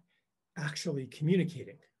not actually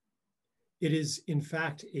communicating. It is, in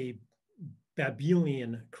fact, a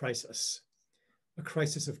Babylonian crisis, a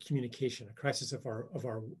crisis of communication, a crisis of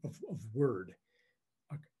word.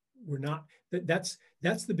 We're not, that's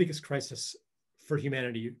the biggest crisis for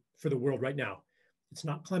humanity, for the world right now. It's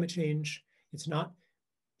not climate change, it's not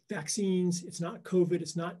vaccines, it's not COVID,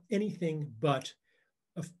 it's not anything but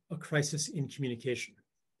a crisis in communication.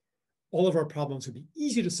 All of our problems would be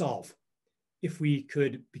easy to solve if we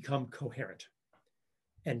could become coherent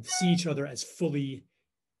and see each other as fully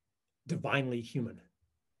divinely human.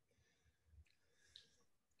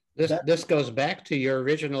 This goes back to your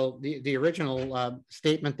original, the original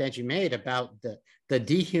statement that you made about the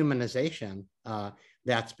dehumanization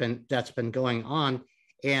that's been going on,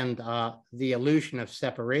 and the illusion of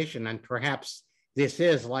separation. And perhaps this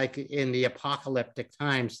is like in the apocalyptic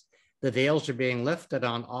times, the veils are being lifted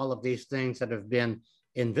on all of these things that have been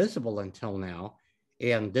invisible until now,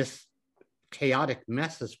 and this chaotic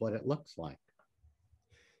mess is what it looks like.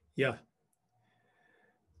 Yeah.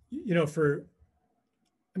 You know,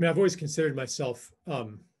 I've always considered myself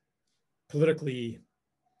politically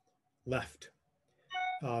left,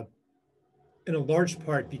 in a large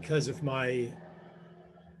part because of my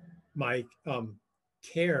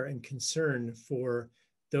care and concern for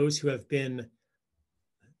those who have been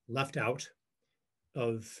left out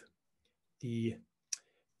of the,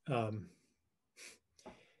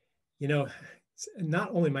 not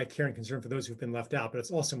only my care and concern for those who've been left out, but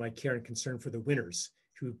it's also my care and concern for the winners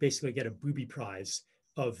who basically get a booby prize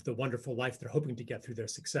of the wonderful life they're hoping to get through their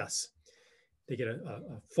success. They get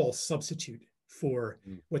a false substitute for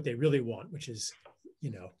what they really want, which is,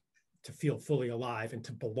 to feel fully alive and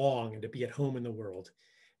to belong and to be at home in the world.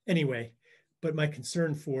 Anyway, but my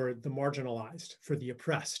concern for the marginalized, for the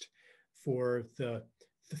oppressed, for the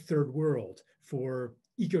third world, for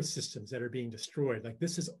ecosystems that are being destroyed, like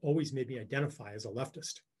this has always made me identify as a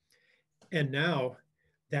leftist. And now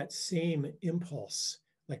that same impulse,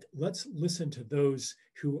 like let's listen to those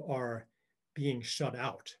who are being shut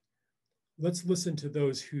out. Let's listen to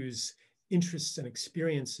those whose interests and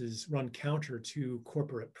experiences run counter to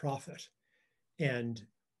corporate profit and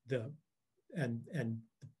the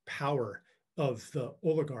power of the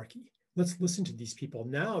oligarchy. Let's listen to these people.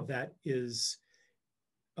 Now that is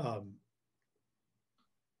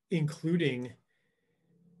including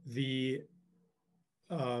the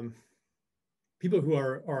people who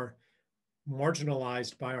are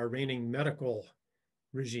marginalized by our reigning medical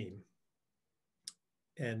regime.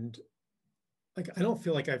 And like, I don't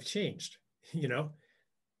feel like I've changed,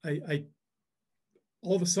 I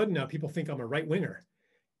all of a sudden now people think I'm a right winger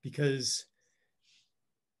because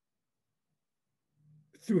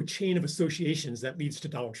through a chain of associations that leads to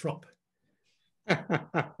Donald Trump.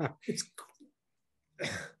 It's,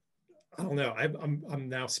 I don't know, I'm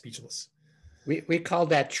now speechless. We call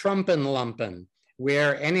that Trumpin' lumpin',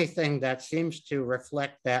 where anything that seems to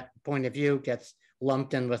reflect that point of view gets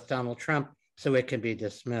lumped in with Donald Trump so it can be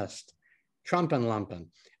dismissed. Trumpin' lumpin'.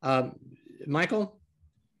 Michael?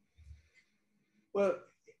 Well,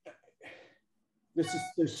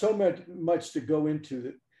 there's so much to go into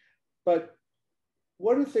it, but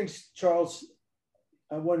one of the things, Charles,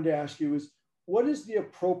 I wanted to ask you is, what is the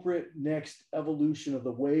appropriate next evolution of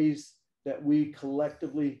the ways that we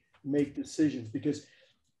collectively make decisions? Because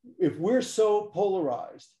if we're so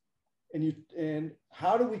polarized, and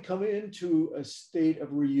how do we come into a state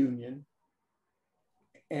of reunion,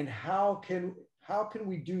 and how can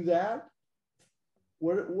we do that?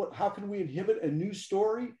 How can we inhibit a new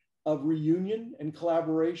story of reunion and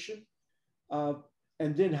collaboration? And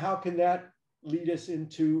then how can that lead us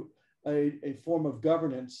into a form of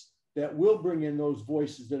governance that will bring in those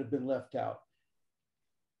voices that have been left out?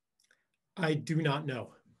 I do not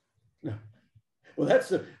know. Well,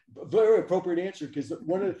 that's a very appropriate answer, because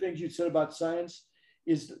one of the things you said about science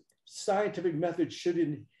is that scientific methods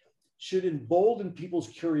should embolden people's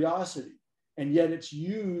curiosity, and yet it's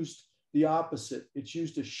used the opposite. It's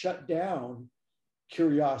used to shut down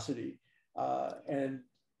curiosity, and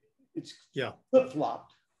it's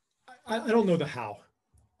flip-flopped. I don't know the how.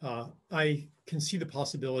 I can see the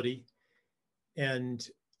possibility, and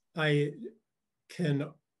I can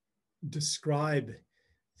describe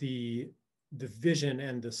the vision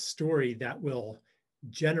and the story that will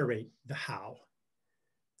generate the how,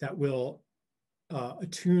 that will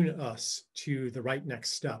attune us to the right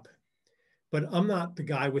next step. But I'm not the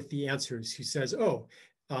guy with the answers who says, oh,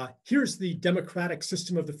 here's the democratic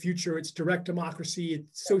system of the future. It's direct democracy,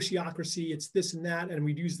 it's sociocracy, it's this and that, and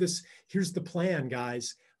we use this. Here's the plan,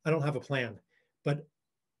 guys. I don't have a plan, but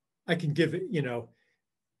I can give,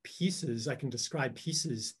 pieces. I can describe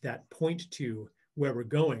pieces that point to where we're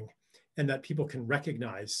going and that people can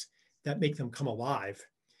recognize, that make them come alive.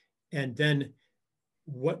 And then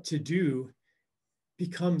what to do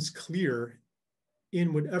becomes clear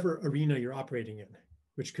in whatever arena you're operating in,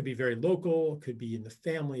 which could be very local, could be in the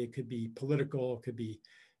family, it could be political, it could be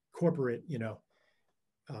corporate,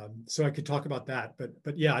 so I could talk about that,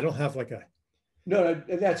 but yeah, I don't have like a. No,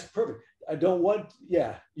 that's perfect. I don't want,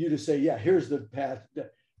 you to say, here's the path,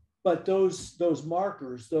 but those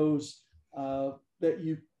markers, those that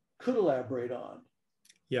you could elaborate on.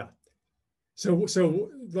 Yeah. So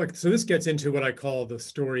this gets into what I call the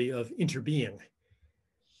story of interbeing,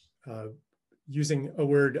 using a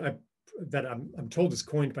word that I'm told is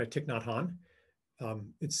coined by Thich Nhat Hanh.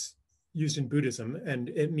 It's used in Buddhism, and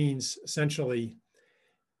it means essentially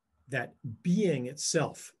that being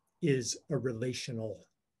itself is a relational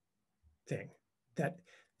thing, that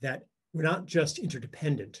we're not just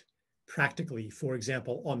interdependent practically, for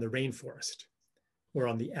example, on the rainforest or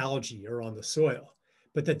on the algae or on the soil,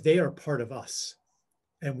 but that they are part of us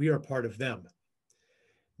and we are part of them,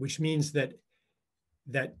 which means that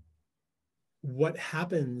what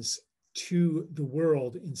happens to the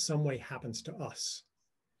world in some way happens to us.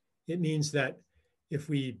 It means that if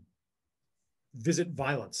we visit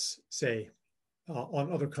violence, say,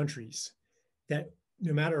 on other countries, that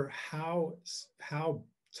no matter how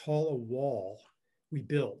tall a wall we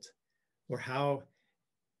build or how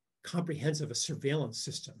comprehensive a surveillance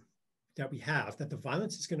system that we have, that the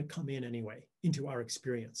violence is going to come in anyway into our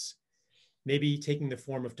experience, maybe taking the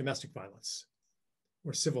form of domestic violence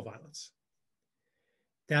or civil violence.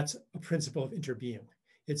 That's a principle of interbeing.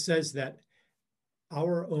 It says that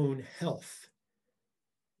our own health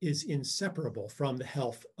is inseparable from the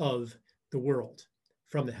health of the world,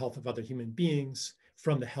 from the health of other human beings,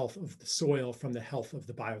 from the health of the soil, from the health of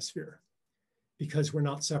the biosphere, because we're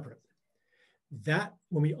not separate. That,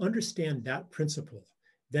 when we understand that principle,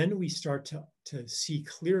 then we start to see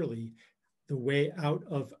clearly the way out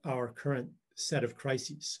of our current set of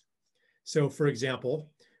crises. So, for example,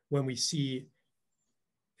 when we see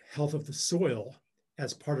health of the soil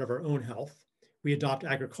as part of our own health, we adopt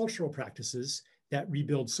agricultural practices that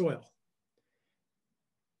rebuild soil.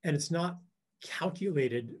 And it's not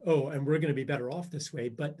calculated, and we're going to be better off this way,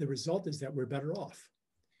 but the result is that we're better off.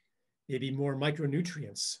 Maybe more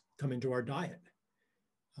micronutrients come into our diet.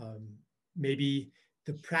 Maybe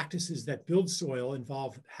the practices that build soil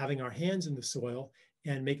involve having our hands in the soil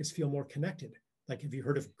and make us feel more connected. Like, have you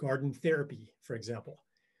heard of garden therapy, for example?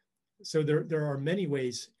 So there are many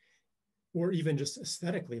ways, or even just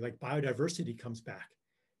aesthetically, like biodiversity comes back.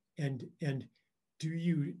 And do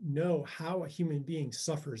you know how a human being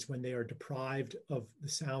suffers when they are deprived of the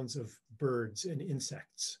sounds of birds and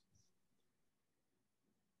insects?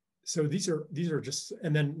 So these are just,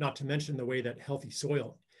 and then not to mention the way that healthy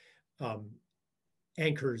soil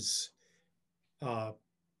anchors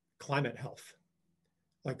climate health,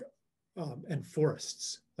 like and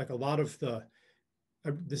forests. Like a lot of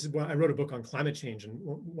this is why I wrote a book on climate change, and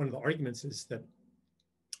one of the arguments is that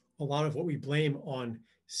a lot of what we blame on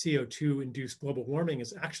CO2-induced global warming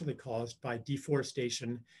is actually caused by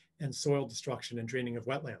deforestation and soil destruction and draining of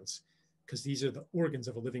wetlands, because these are the organs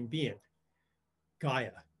of a living being,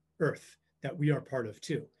 Gaia, Earth, that we are part of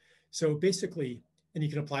too. So basically, and you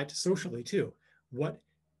can apply it to socially too, what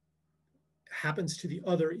happens to the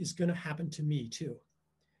other is going to happen to me too.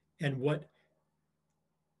 And what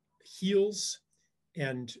heals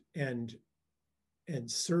and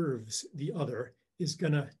serves the other is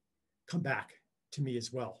going to come back to me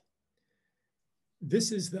as well.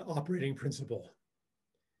 This is the operating principle,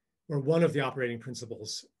 or one of the operating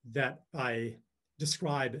principles that I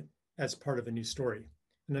describe as part of a new story.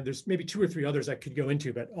 And then there's maybe 2 or 3 others I could go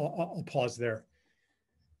into, but I'll pause there.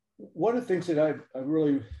 One of the things that I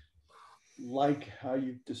really like how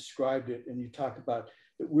you described it, and you talk about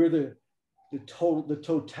that we're the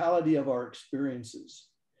totality of our experiences.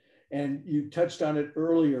 And you touched on it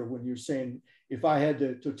earlier when you're saying, if I had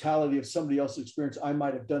the totality of somebody else's experience, I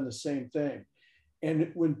might have done the same thing. And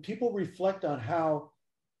when people reflect on how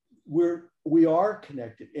we are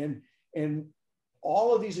connected, and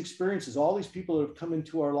all of these experiences, all these people that have come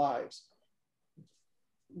into our lives,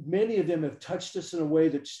 many of them have touched us in a way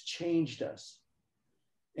that's changed us.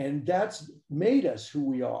 And that's made us who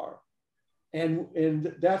we are.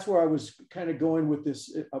 And that's where I was kind of going with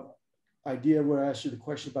this idea where I asked you the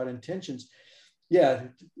question about intentions. Yeah,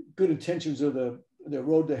 good intentions are the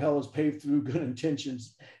road to hell is paved through good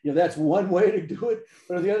intentions. That's one way to do it.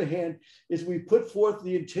 But on the other hand, is we put forth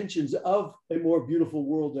the intentions of a more beautiful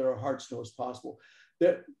world that our hearts know is possible.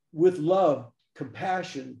 That with love,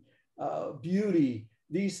 compassion, beauty,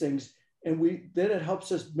 these things, and then it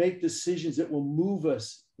helps us make decisions that will move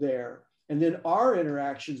us there. And then our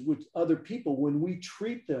interactions with other people, when we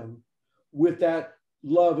treat them with that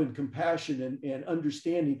love and compassion and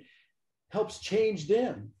understanding, helps change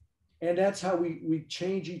them. And that's how we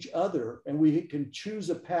change each other, and we can choose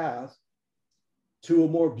a path to a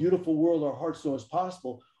more beautiful world our hearts know is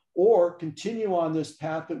possible, or continue on this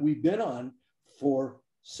path that we've been on for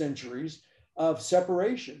centuries of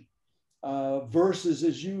separation. Versus,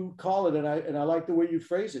 as you call it, and I like the way you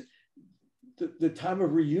phrase it, the time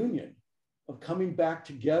of reunion, of coming back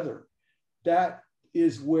together. That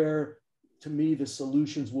is where, to me, the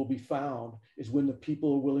solutions will be found, is when the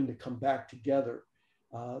people are willing to come back together.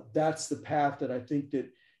 That's the path that I think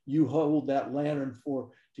that you hold that lantern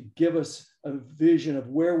for, to give us a vision of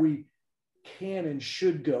where we can and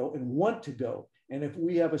should go and want to go. And if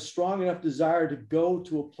we have a strong enough desire to go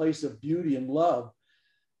to a place of beauty and love,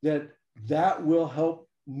 that will help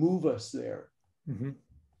move us there. Mm-hmm.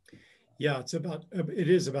 Yeah, it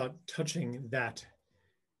is about touching that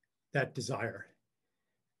desire,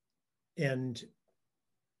 and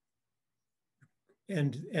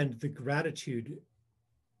the gratitude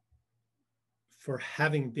for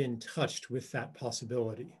having been touched with that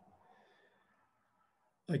possibility.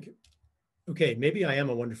 Like, okay, maybe I am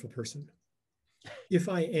a wonderful person. If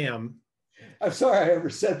I am, I'm sorry I ever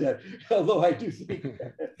said that, although I do think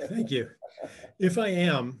that. Thank you. If I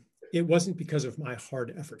am, it wasn't because of my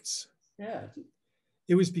hard efforts. Yeah.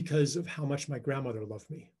 It was because of how much my grandmother loved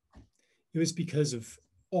me. It was because of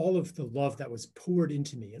all of the love that was poured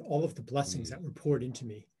into me and all of the blessings that were poured into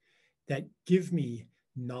me that give me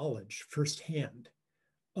knowledge firsthand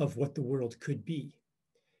of what the world could be,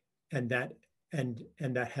 and that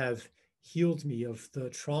have healed me of the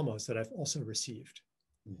traumas that I've also received.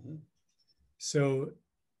 Mm-hmm. So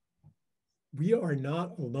we are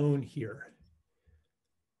not alone here.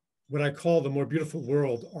 What I call the more beautiful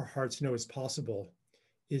world our hearts know is possible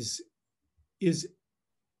is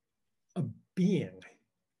a being.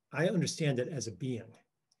 I understand it as a being,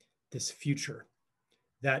 this future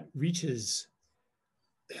that reaches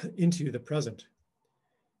into the present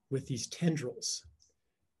with these tendrils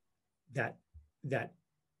that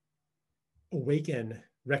awaken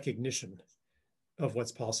recognition of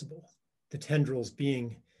what's possible. The tendrils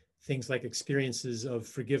being things like experiences of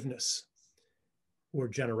forgiveness or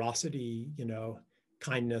generosity,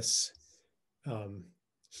 kindness,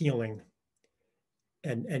 healing.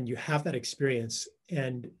 And you have that experience,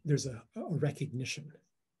 and there's a recognition,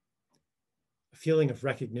 a feeling of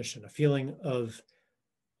recognition, a feeling of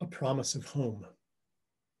a promise of home,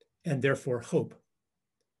 and therefore hope,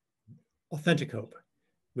 authentic hope,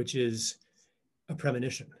 which is a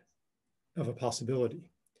premonition of a possibility.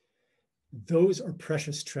 Those are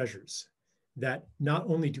precious treasures that not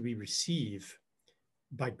only do we receive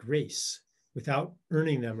by grace without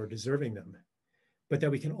earning them or deserving them, but that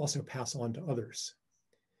we can also pass on to others.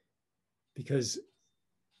 Because,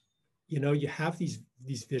 you have these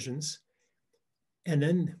visions, and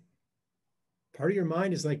then part of your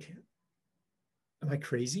mind is like, am I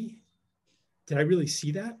crazy? Did I really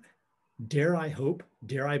see that? Dare I hope?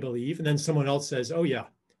 Dare I believe? And then someone else says, oh yeah,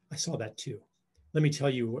 I saw that too. Let me tell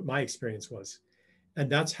you what my experience was. And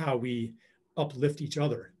that's how we uplift each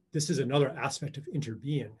other. This is another aspect of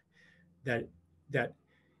interbeing, that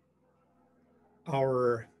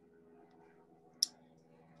our,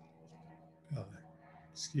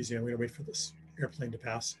 excuse me, I'm going to wait for this airplane to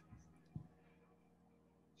pass.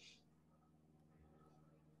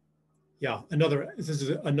 Yeah, this is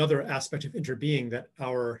another aspect of interbeing, that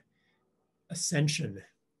our ascension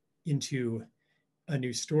into a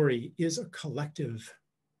new story is a collective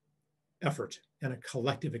effort and a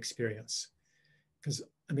collective experience. Because,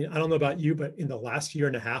 I don't know about you, but in the last year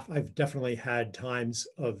and a half, I've definitely had times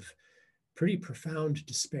of pretty profound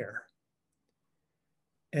despair.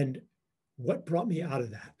 And what brought me out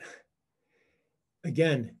of that?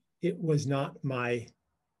 Again, it was not my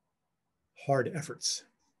hard efforts.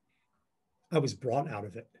 I was brought out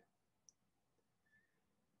of it.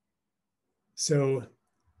 So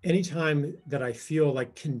anytime that I feel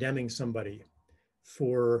like condemning somebody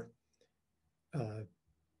for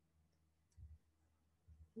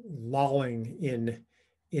lolling in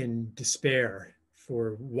in despair,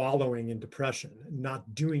 for wallowing in depression,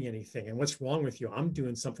 not doing anything. And what's wrong with you? I'm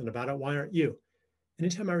doing something about it. Why aren't you?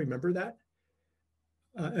 Anytime I remember that,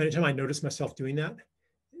 anytime I notice myself doing that,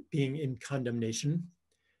 being in condemnation,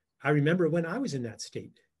 I remember when I was in that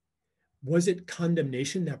state. Was it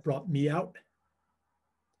condemnation that brought me out?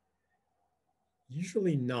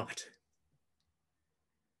 Usually not.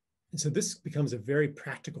 And so this becomes a very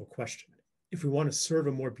practical question. If we want to serve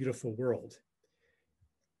a more beautiful world,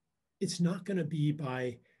 it's not going to be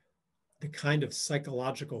by the kind of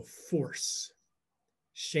psychological force,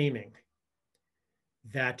 shaming,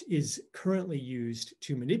 that is currently used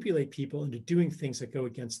to manipulate people into doing things that go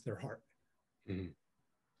against their heart. Mm-hmm.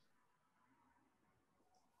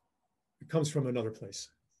 It comes from another place.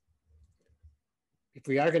 If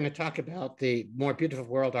we are going to talk about the more beautiful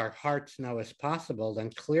world our hearts know is possible, then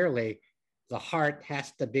clearly the heart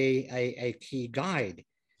has to be a key guide.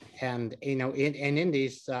 And in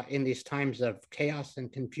these times of chaos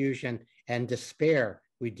and confusion and despair,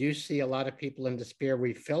 we do see a lot of people in despair.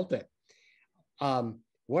 We felt it.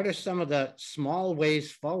 What are some of the small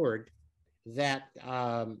ways forward that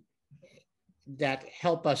that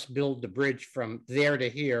help us build the bridge from there to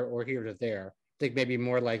here or here to there? I think maybe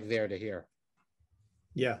more like there to here.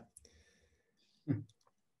 Yeah.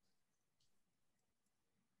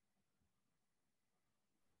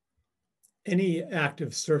 Any act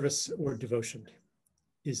of service or devotion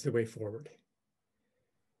is the way forward.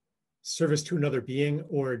 Service to another being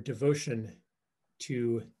or devotion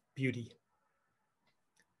to beauty.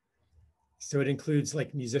 So it includes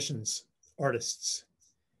like musicians, artists,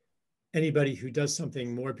 anybody who does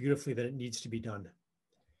something more beautifully than it needs to be done.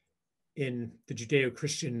 In the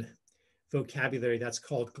Judeo-Christian vocabulary, that's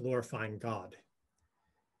called glorifying God,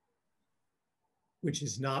 which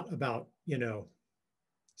is not about,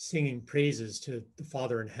 singing praises to the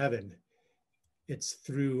Father in heaven. It's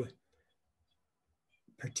through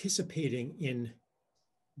participating in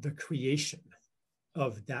the creation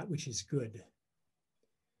of that which is good.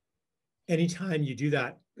 Anytime you do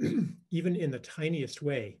that, even in the tiniest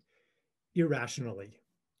way, irrationally,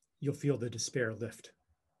 you'll feel the despair lift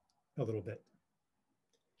a little bit.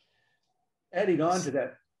 Adding on to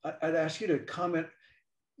that, I'd ask you to comment.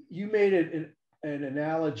 You made it an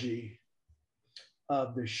analogy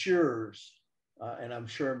of the Shurs, and I'm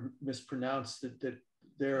sure I mispronounced it, that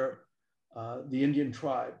they're the Indian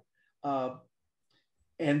tribe,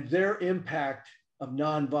 and their impact of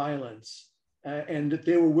nonviolence, and that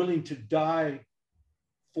they were willing to die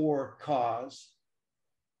for a cause.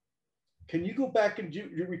 Can you go back and do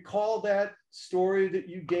you recall that story that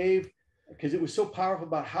you gave? Because it was so powerful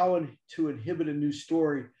about how to inhibit a new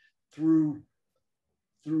story through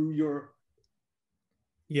your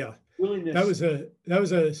willingness. That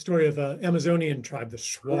was a story of an Amazonian tribe, the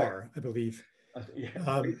Shuar, I believe.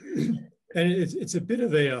 Yeah. And it's a bit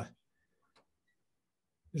of a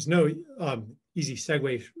there's no easy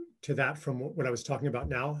segue to that from what I was talking about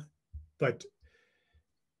now, but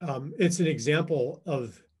it's an example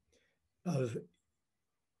of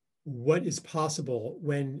what is possible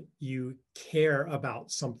when you care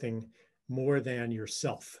about something more than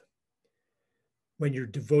yourself, when you're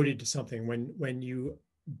devoted to something, when you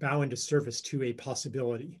bow into service to a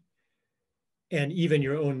possibility, and even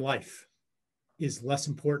your own life is less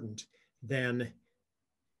important than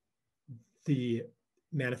the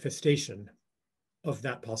manifestation of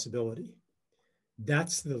that possibility.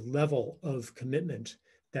 That's the level of commitment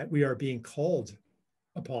that we are being called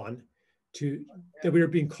upon that we are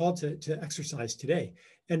being called to exercise today.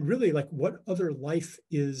 And really, like, what other life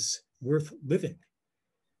is worth living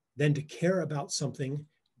than to care about something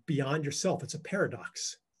beyond yourself? It's a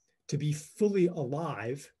paradox. To be fully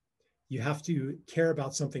alive, you have to care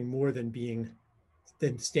about something more than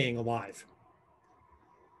staying alive.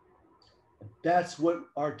 That's what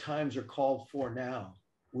our times are called for now.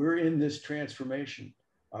 We're in this transformation.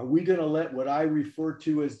 Are we going to let what I refer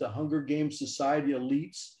to as the Hunger Games society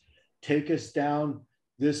elites take us down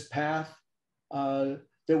this path that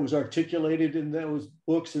was articulated in those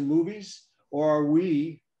books and movies? Or are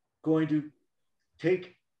we going to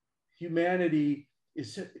take humanity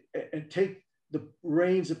and take the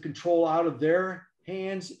reins of control out of their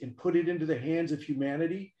hands and put it into the hands of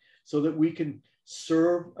humanity so that we can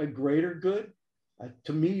serve a greater good?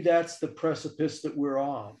 To me, that's the precipice that we're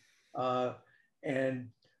on. And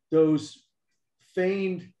those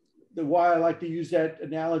feigned, why I like to use that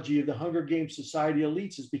analogy of the Hunger Games society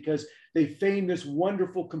elites is because they feign this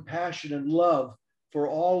wonderful compassion and love for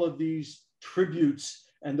all of these tributes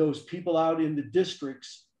and those people out in the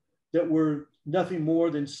districts that were nothing more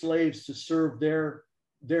than slaves to serve their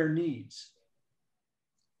needs.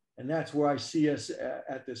 And that's where I see us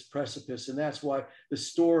at this precipice. And that's why the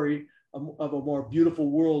story of a more beautiful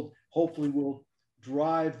world hopefully will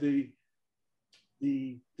drive the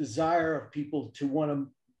desire of people to want to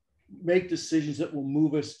make decisions that will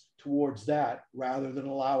move us towards that rather than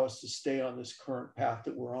allow us to stay on this current path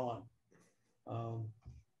that we're on.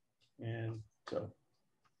 And so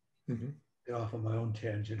get off on my own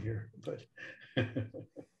tangent here, but.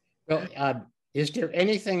 Well, is there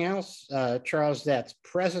anything else, Charles, that's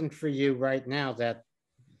present for you right now that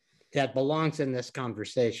belongs in this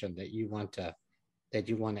conversation that you want to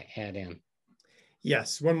add in?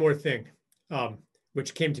 Yes, one more thing,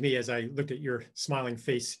 which came to me as I looked at your smiling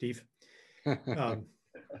face, Steve.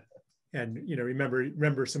 And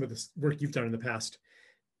remember some of the work you've done in the past.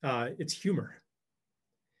 It's humor.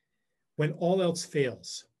 When all else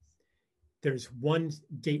fails, there's one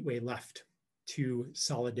gateway left to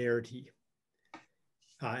solidarity,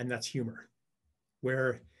 and that's humor,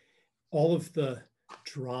 where all of the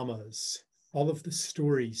dramas, all of the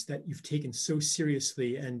stories that you've taken so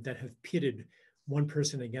seriously and that have pitted one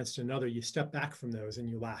person against another, you step back from those and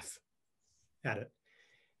you laugh at it.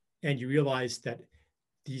 And you realize that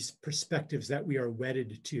these perspectives that we are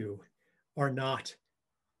wedded to are not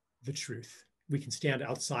the truth. We can stand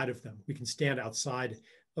outside of them. We can stand outside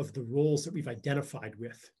of the roles that we've identified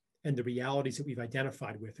with and the realities that we've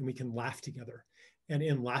identified with, and we can laugh together. And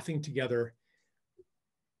in laughing together,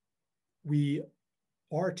 we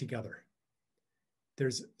are together.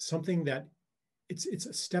 There's something that it's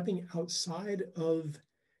a stepping outside of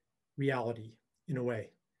reality in a way.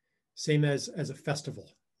 Same as a festival.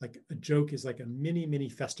 Like a joke is like a mini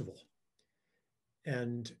festival.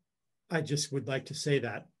 And I just would like to say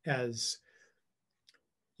that as,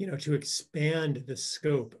 to expand the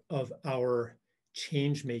scope of our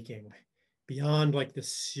change making beyond like the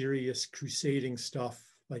serious crusading stuff.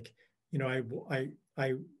 Like,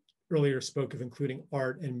 I earlier spoke of including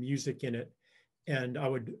art and music in it. And I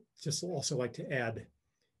would just also like to add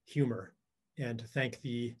humor and to thank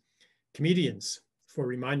the comedians for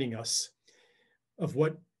reminding us of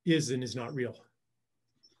what is and is not real.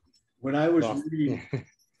 When I was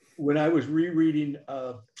rereading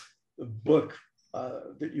the book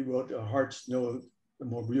that you wrote, Hearts Know the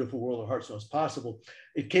More Beautiful World of Hearts Knows Possible,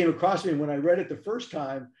 it came across me. And when I read it the first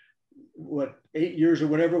time, 8 years or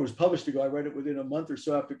whenever it was published ago, I read it within a month or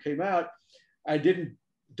so after it came out. I didn't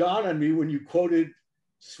dawn on me when you quoted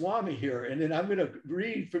Swami here. And then I'm going to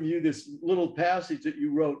read from you this little passage that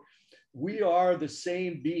you wrote. We are the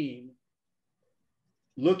same being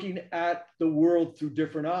looking at the world through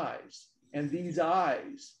different eyes. And these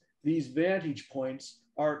eyes, these vantage points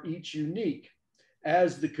are each unique.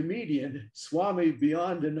 As the comedian Swami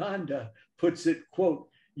Beyondananda puts it, quote,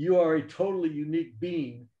 "You are a totally unique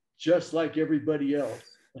being, just like everybody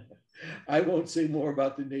else." I won't say more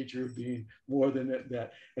about the nature of being more than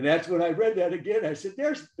that. And that's when I read that again. I said,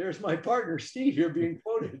 there's my partner, Steve, here being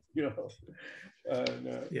quoted,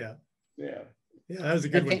 Yeah. That was a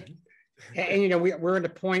good one. And we're at a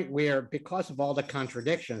point where, because of all the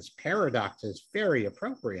contradictions, paradox is very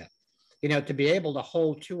appropriate. To be able to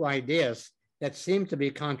hold two ideas that seem to be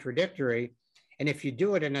contradictory, and if you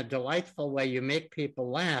do it in a delightful way, you make people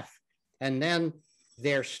laugh, and then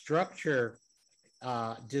their structure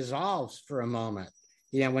dissolves for a moment.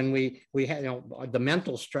 When we have the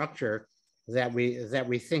mental structure that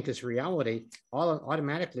we think is reality, all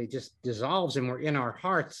automatically just dissolves, and we're in our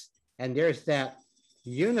hearts, and there's that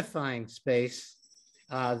unifying space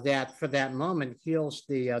that for that moment heals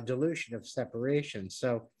the delusion of separation.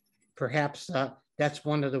 So perhaps that's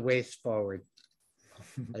one of the ways forward.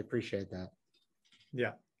 I appreciate that.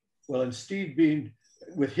 Yeah. Well, and Steve being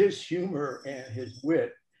with his humor and his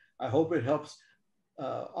wit, I hope it helps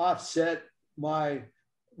offset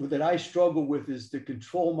that I struggle with, is to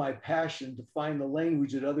control my passion, to find the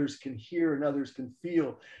language that others can hear and others can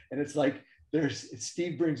feel. And it's like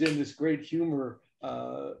Steve brings in this great humor.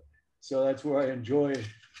 So that's where I enjoy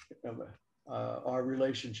our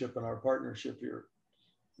relationship and our partnership here.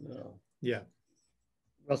 Yeah.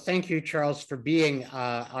 Well, thank you, Charles, for being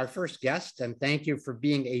our first guest, and thank you for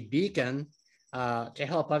being a beacon to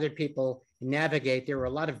help other people navigate. There were a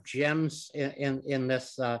lot of gems in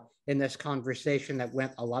this conversation that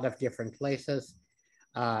went a lot of different places.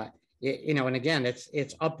 And again,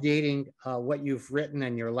 it's updating what you've written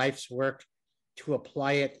and your life's work to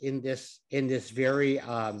apply it in this very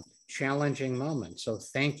challenging moment. So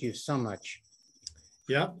thank you so much.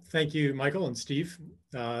 Yeah, thank you, Michael and Steve.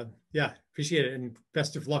 Appreciate it, and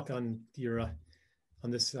best of luck on your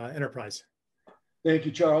on this enterprise. Thank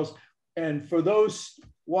you, Charles. And for those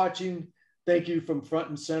watching, thank you from front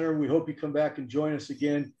and center. We hope you come back and join us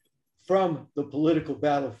again from the political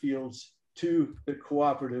battlefields to the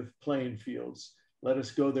cooperative playing fields. Let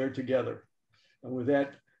us go there together. And with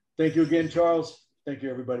that, thank you again, Charles. Thank you,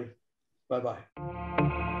 everybody.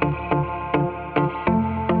 Bye-bye.